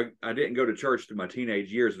 But I didn't go to church through my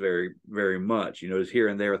teenage years very, very much. Just here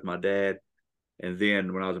and there with my dad. And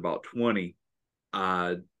then when I was about 20,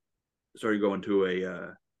 I started going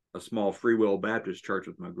to a small Free Will Baptist church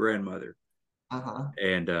with my grandmother.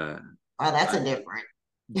 And that's a different.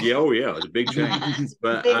 Yeah, it's a big change.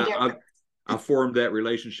 But I formed that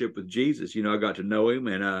relationship with Jesus. I got to know him,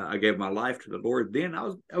 and I gave my life to the Lord. Then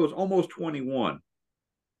I was almost 21,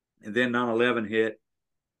 and then 9/11 hit,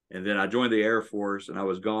 and then I joined the Air Force, and I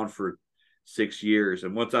was gone for 6 years.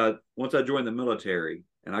 And once I joined the military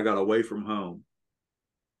and I got away from home,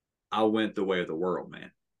 I went the way of the world,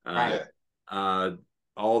 man.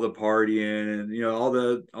 All the partying and all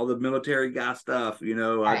the military guy stuff.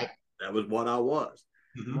 Right. what I was.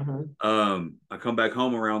 Mm-hmm. I come back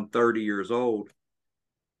home around 30 years old,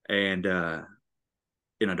 and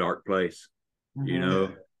in a dark place. You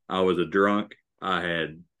know, I was a drunk. I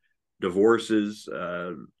had divorces,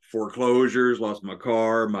 foreclosures, lost my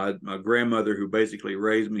car. My grandmother, who basically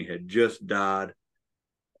raised me, had just died.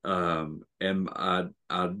 And I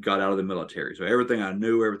got out of the military. So everything I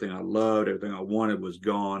knew, everything I loved, everything I wanted was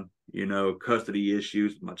gone. You know, custody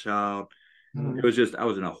issues with my child. It was just, I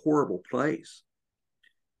was in a horrible place.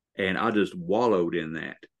 And I just wallowed in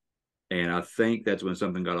that. And I think that's when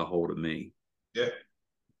something got a hold of me. Yeah.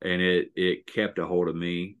 And it kept a hold of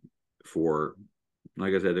me for,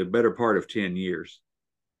 like I said, the better part of 10 years.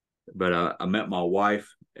 But I met my wife,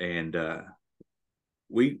 and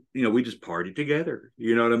we just partied together.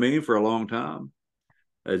 You know what I mean? For a long time.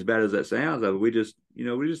 As bad as that sounds, we just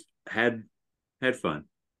had fun.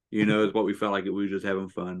 You know, is what we felt like. We were just having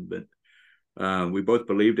fun. But we both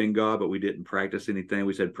believed in God, but we didn't practice anything.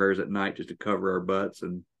 We said prayers at night just to cover our butts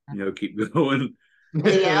and, keep going.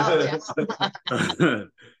 Yeah.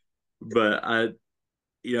 But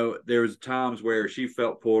there was times where she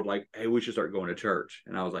felt pulled, like, hey, we should start going to church.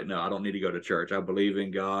 And I was like, no, I don't need to go to church. I believe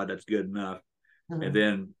in God. That's good enough. And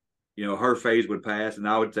then, her phase would pass, and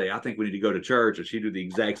I would say, I think we need to go to church. And she'd do the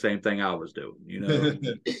exact same thing I was doing,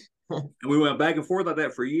 And we went back and forth like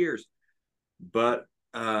that for years. But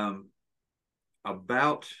about,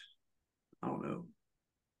 I don't know,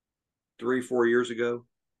 3-4 years ago,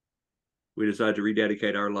 we decided to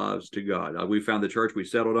rededicate our lives to God. We found the church we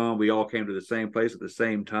settled on. We all came to the same place at the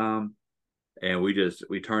same time, and we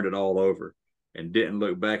turned it all over and didn't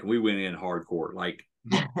look back. And we went in hardcore. Like,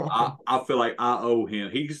 I feel like I owe him.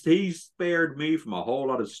 He spared me from a whole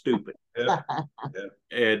lot of stupid. Yeah.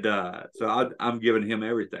 And so I'm giving him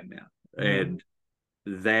everything now. And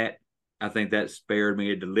that, I think that spared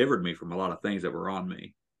me. It delivered me from a lot of things that were on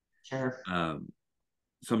me. Sure.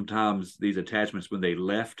 Sometimes these attachments, when they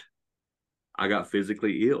left, I got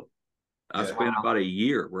physically ill. I spent about a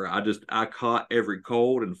year where I caught every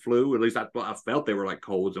cold and flu. At least I felt they were like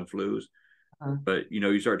colds and flus. But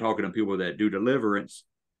you start talking to people that do deliverance,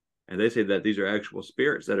 and they say that these are actual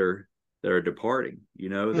spirits that are departing. They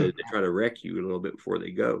try to wreck you a little bit before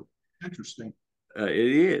they go. Interesting. It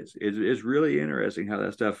is. It's really interesting how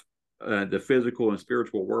that stuff, the physical and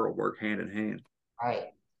spiritual world, work hand in hand. Right.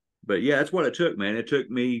 But yeah, that's what it took, man. It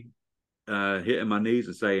took me hitting my knees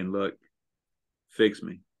and saying, "Look, fix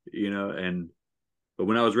me," but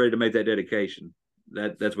when I was ready to make that dedication,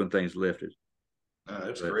 that's when things lifted.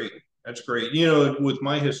 That's great. That's great. With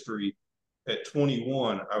my history, at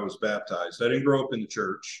 21, I was baptized. I didn't grow up in the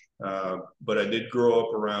church, but I did grow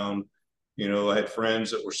up around, I had friends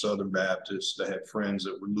that were Southern Baptist. I had friends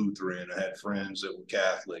that were Lutheran. I had friends that were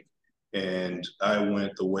Catholic. And I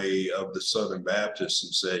went the way of the Southern Baptists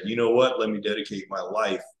and said, you know what, let me dedicate my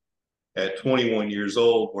life. At 21 years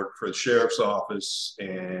old, worked for the sheriff's office,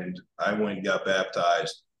 and I went and got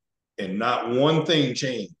baptized. And not one thing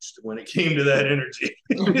changed when it came to that energy.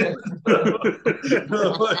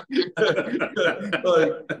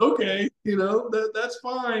 Like, okay, that's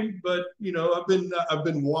fine, but I've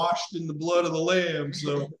been washed in the blood of the Lamb,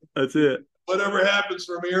 so that's it. Whatever happens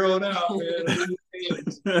from here on out, man.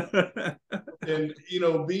 And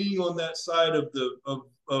being on that side of the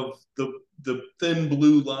thin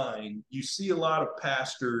blue line, you see a lot of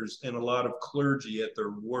pastors and a lot of clergy at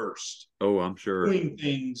their worst. Oh, I'm sure. Doing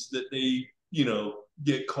things that they,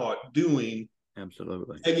 get caught doing.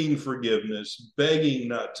 Absolutely. Begging forgiveness, begging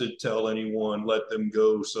not to tell anyone, let them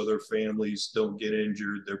go so their families don't get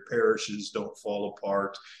injured, their parishes don't fall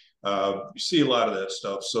apart. You see a lot of that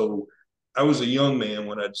stuff. So I was a young man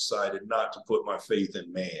when I decided not to put my faith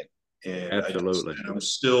in man. And absolutely. I'm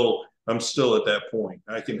still at that point.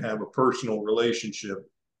 I can have a personal relationship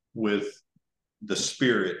with the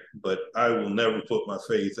spirit, but I will never put my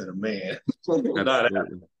faith in a man.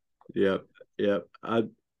 Absolutely. Yep.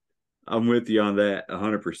 I'm with you on that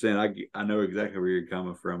 100%. I know exactly where you're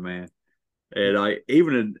coming from, man. And I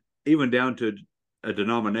even down to a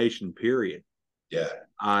denomination period. Yeah.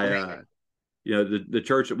 The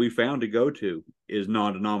church that we found to go to is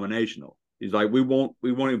non-denominational. He's like, we won't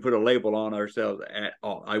even put a label on ourselves at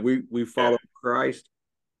all. Like we follow Christ.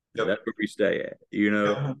 Yep. That's where we stay at.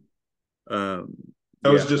 Yep. I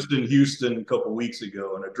was just in Houston a couple of weeks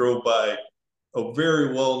ago, and I drove by a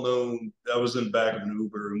very well-known. I was in the back of an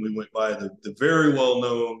Uber, and we went by the very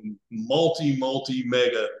well-known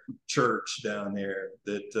multi-mega church down there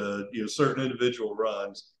that certain individual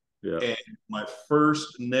runs. Yeah. And my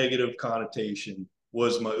first negative connotation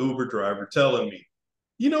was my Uber driver telling me,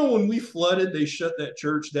 when we flooded, they shut that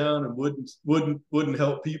church down and wouldn't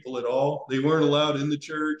help people at all. They weren't allowed in the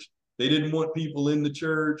church. They didn't want people in the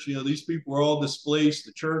church. You know, these people were all displaced.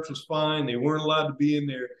 The church was fine. They weren't allowed to be in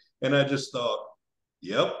there. And I just thought,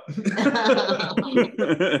 yep.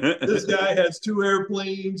 This guy has 2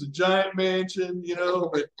 airplanes, a giant mansion, you know,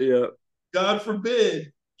 but Yeah. God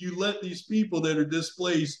forbid you let these people that are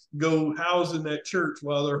displaced go house in that church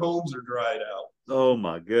while their homes are dried out. Oh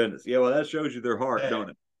my goodness. Yeah, well, that shows you their heart, don't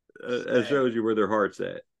it? That shows you where their heart's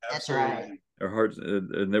at. That's right. Their hearts,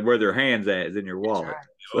 and where their hands at is in your wallet. Right.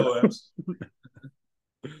 Oh, absolutely.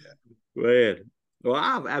 Man, well,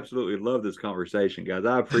 I've absolutely loved this conversation, guys.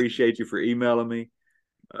 I appreciate you for emailing me.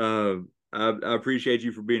 I appreciate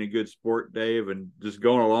you for being a good sport, Dave, and just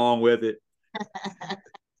going along with it.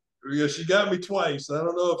 Yeah, she got me twice. I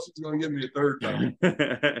don't know if she's going to get me a third time.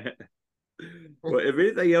 Well, if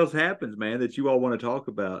anything else happens, man, that you all want to talk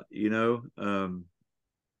about,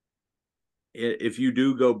 if you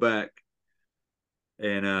do go back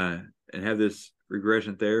and have this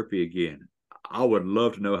regression therapy again, I would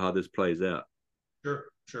love to know how this plays out. Sure.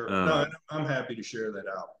 No, I'm happy to share that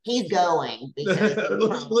out. He's going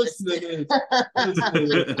because listen to this.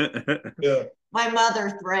 Yeah. My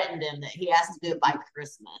mother threatened him that he has to do it by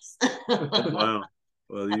Christmas. Wow.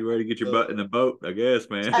 Well, you ready to get your butt in the boat, I guess,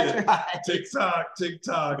 man. That's right. Tick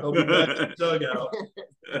tock. I'll be back in the dugout.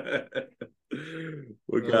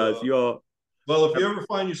 Well, guys, you all. Well, if you ever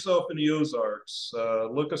find yourself in the Ozarks,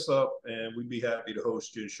 look us up, and we'd be happy to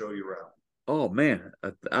host you and show you around. Oh man,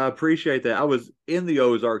 I appreciate that. I was in the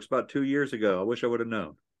Ozarks about 2 years ago. I wish I would have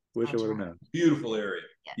known. Beautiful area.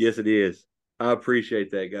 Yes, it is. I appreciate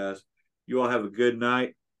that, guys. You all have a good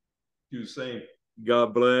night. Do the same.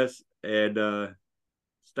 God bless, and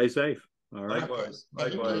stay safe. All right. Likewise.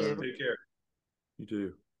 Thank you. Take care. You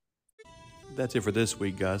too. That's it for this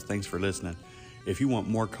week, guys. Thanks for listening. If you want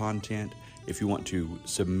more content, if you want to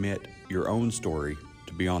submit your own story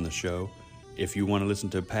to be on the show, if you want to listen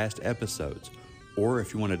to past episodes, or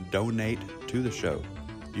if you want to donate to the show,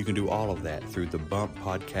 you can do all of that through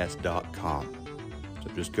thebumppodcast.com. So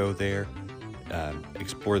just go there,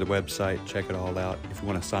 explore the website, check it all out. If you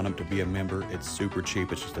want to sign up to be a member, it's super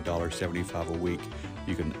cheap. It's just $1.75 a week.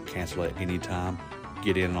 You can cancel it anytime.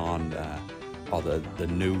 Get in on all the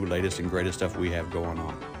new, latest, and greatest stuff we have going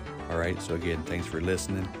on. All right, so again, thanks for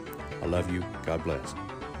listening. I love you. God bless.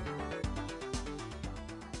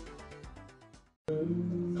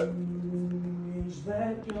 Is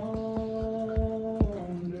that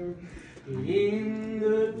yonder in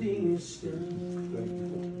the distance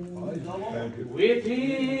with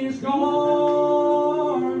his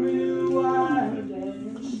garment white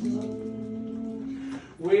and snow,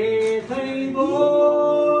 with a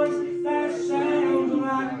voice that sounds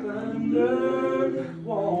like thunder,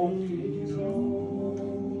 walking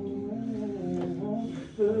on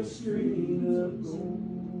the street of gold.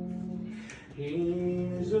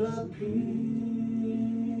 His appearance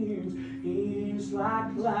is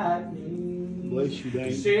like lightning, Bless you,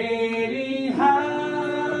 Dave. setting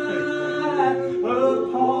high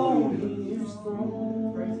upon his throne.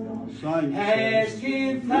 Has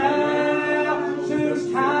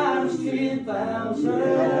 10,000 times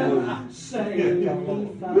 10,000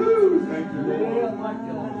 sanctified,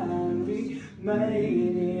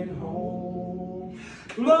 made it home.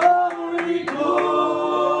 Glory,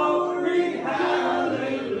 glory,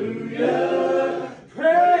 hallelujah.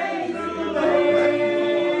 Praise the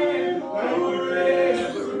Lamb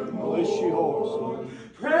forevermore. Bless you, horse.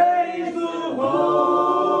 Praise the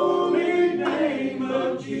holy name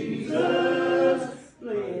of Jesus.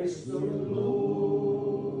 Bless the Lord,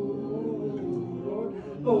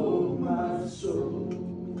 oh my soul.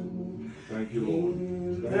 Thank you, Lord.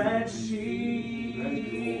 In that sea,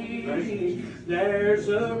 there's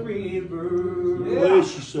a river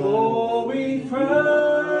Bless you, son. flowing from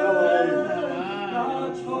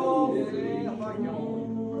God's holy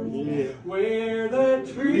throne, where the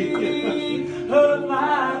tree of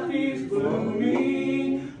life is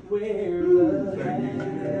blooming, where the hand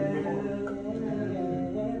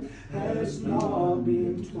has not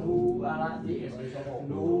been told. I like this.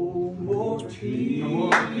 No more tears.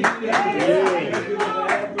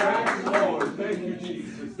 Thank you,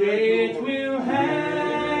 Jesus. Death will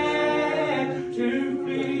have to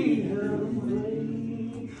flee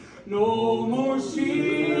away. No more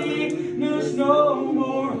sickness, no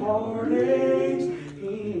more heartaches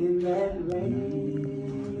in that land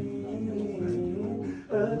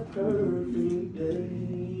of perfect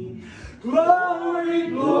day. Glory,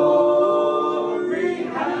 glory,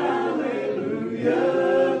 hallelujah.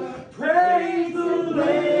 Praise the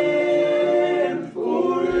Lamb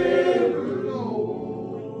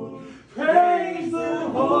forevermore. Praise the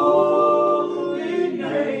holy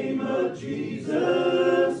name of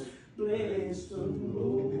Jesus.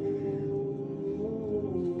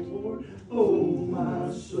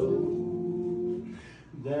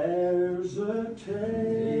 There's a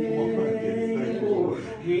table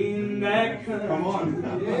in that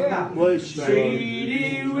country,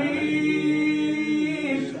 seated with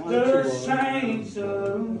the saints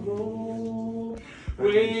of old,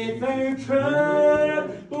 with their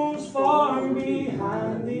troubles far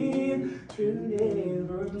behind them, to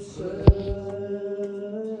never suffer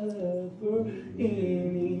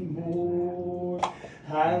anymore.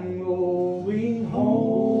 I'm going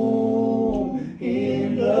home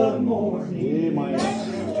in the morning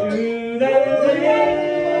to that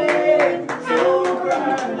land so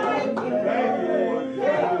bright.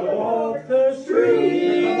 I'll walk the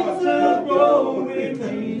streets of gold with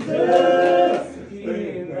Jesus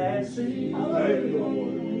in that city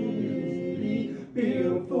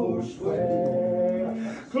built for swear.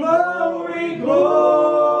 Glory,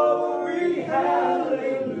 glory,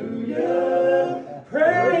 hallelujah.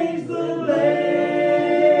 Praise the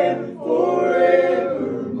Lamb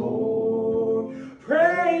forevermore.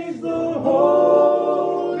 Praise the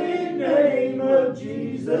holy name of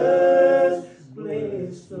Jesus.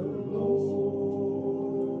 Bless the Lord,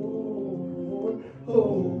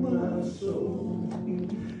 oh my soul.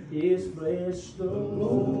 Yes, bless the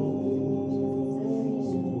Lord.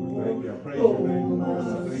 Thank you. I praise Oh, your name. my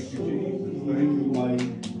Thank you, soul. Jesus. Thank you,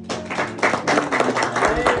 Wayne.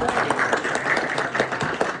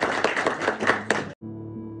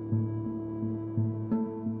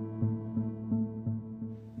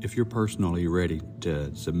 If you're personally ready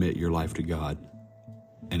to submit your life to God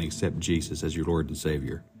and accept Jesus as your Lord and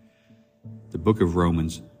Savior, the book of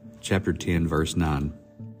Romans, chapter 10, verse 9,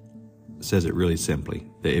 says it really simply,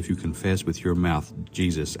 that if you confess with your mouth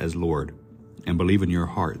Jesus as Lord and believe in your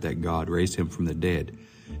heart that God raised him from the dead,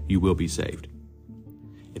 you will be saved.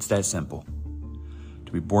 It's that simple.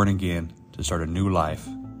 To be born again, to start a new life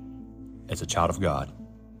as a child of God,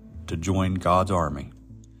 to join God's army,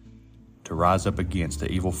 to rise up against the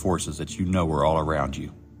evil forces that you know are all around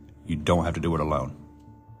you. You don't have to do it alone.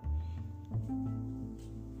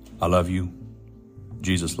 I love you.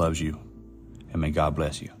 Jesus loves you. And may God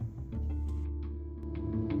bless you.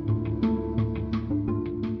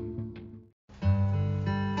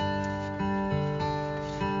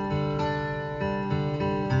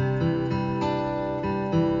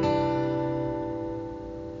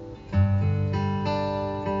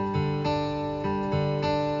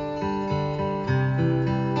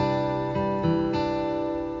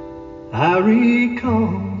 I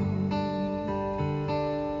recall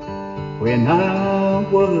when I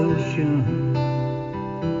was young,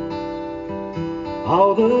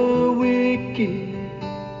 all the wicked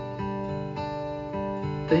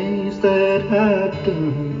things that I'd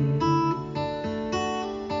done.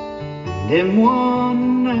 And then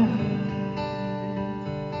one night,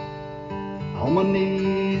 on my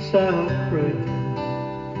knees I prayed.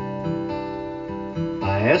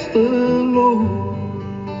 I asked the Lord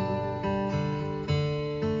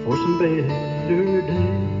for some better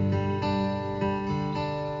days.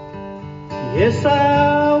 Yes,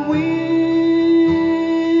 I went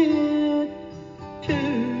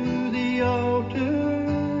to the altar.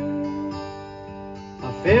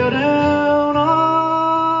 I fell down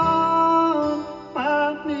on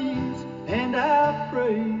my knees and I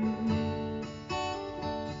prayed.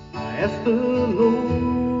 I asked the Lord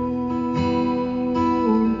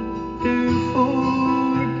to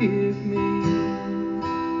forgive me.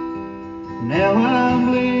 Now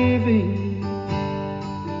I'm living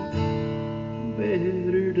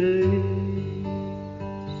better days.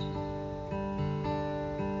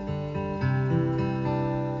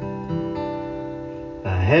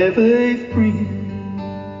 I have a friend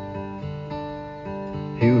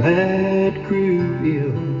who had grew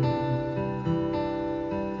ill.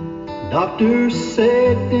 Doctors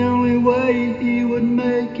said the only way he would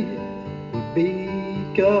make it would be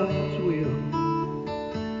God's will.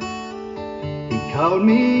 He called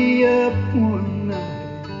me up one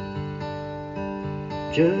night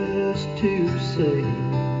just to say,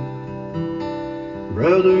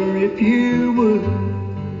 brother, if you would,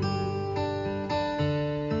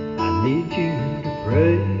 I need you to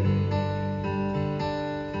pray.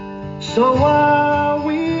 So I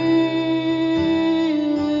went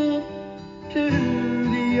to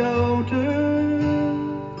the altar.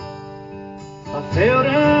 I fell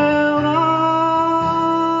down on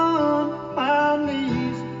my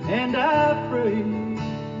knees and I prayed.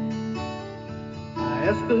 I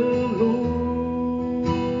asked the Lord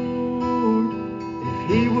if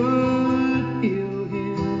he would heal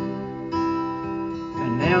him.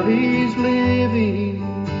 And now he's living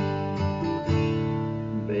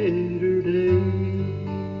better days.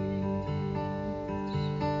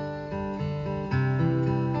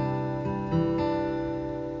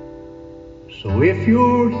 So if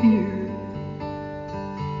you're here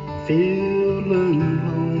feeling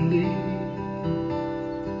lonely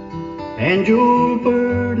and your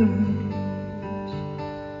burdens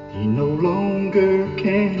you no longer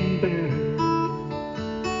can bear,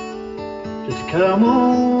 just come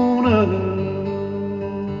on up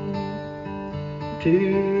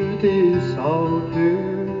to this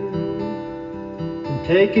altar and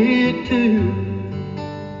take it to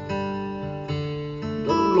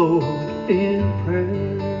the Lord in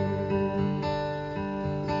prayer.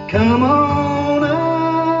 Come on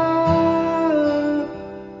up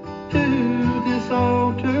to this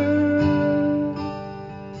altar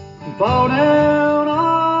and fall down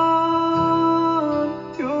on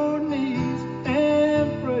your knees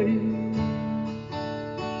and pray.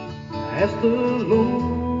 Ask the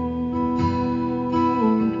Lord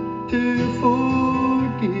to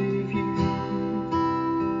forgive you,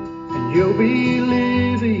 and you'll be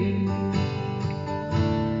living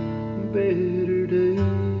better days.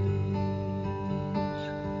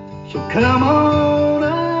 So come on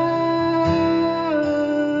up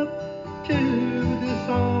to this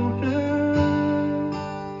altar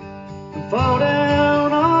and fall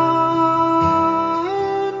down on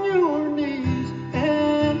your knees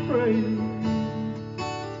and pray.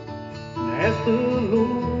 Ask the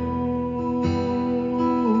Lord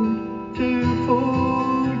to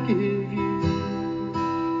forgive you,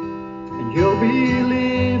 and you'll be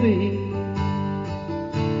living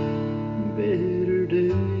better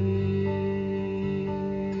days.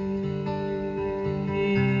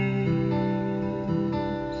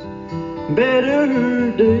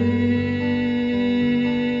 Better days.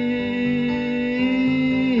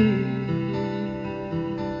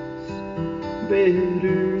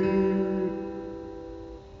 Better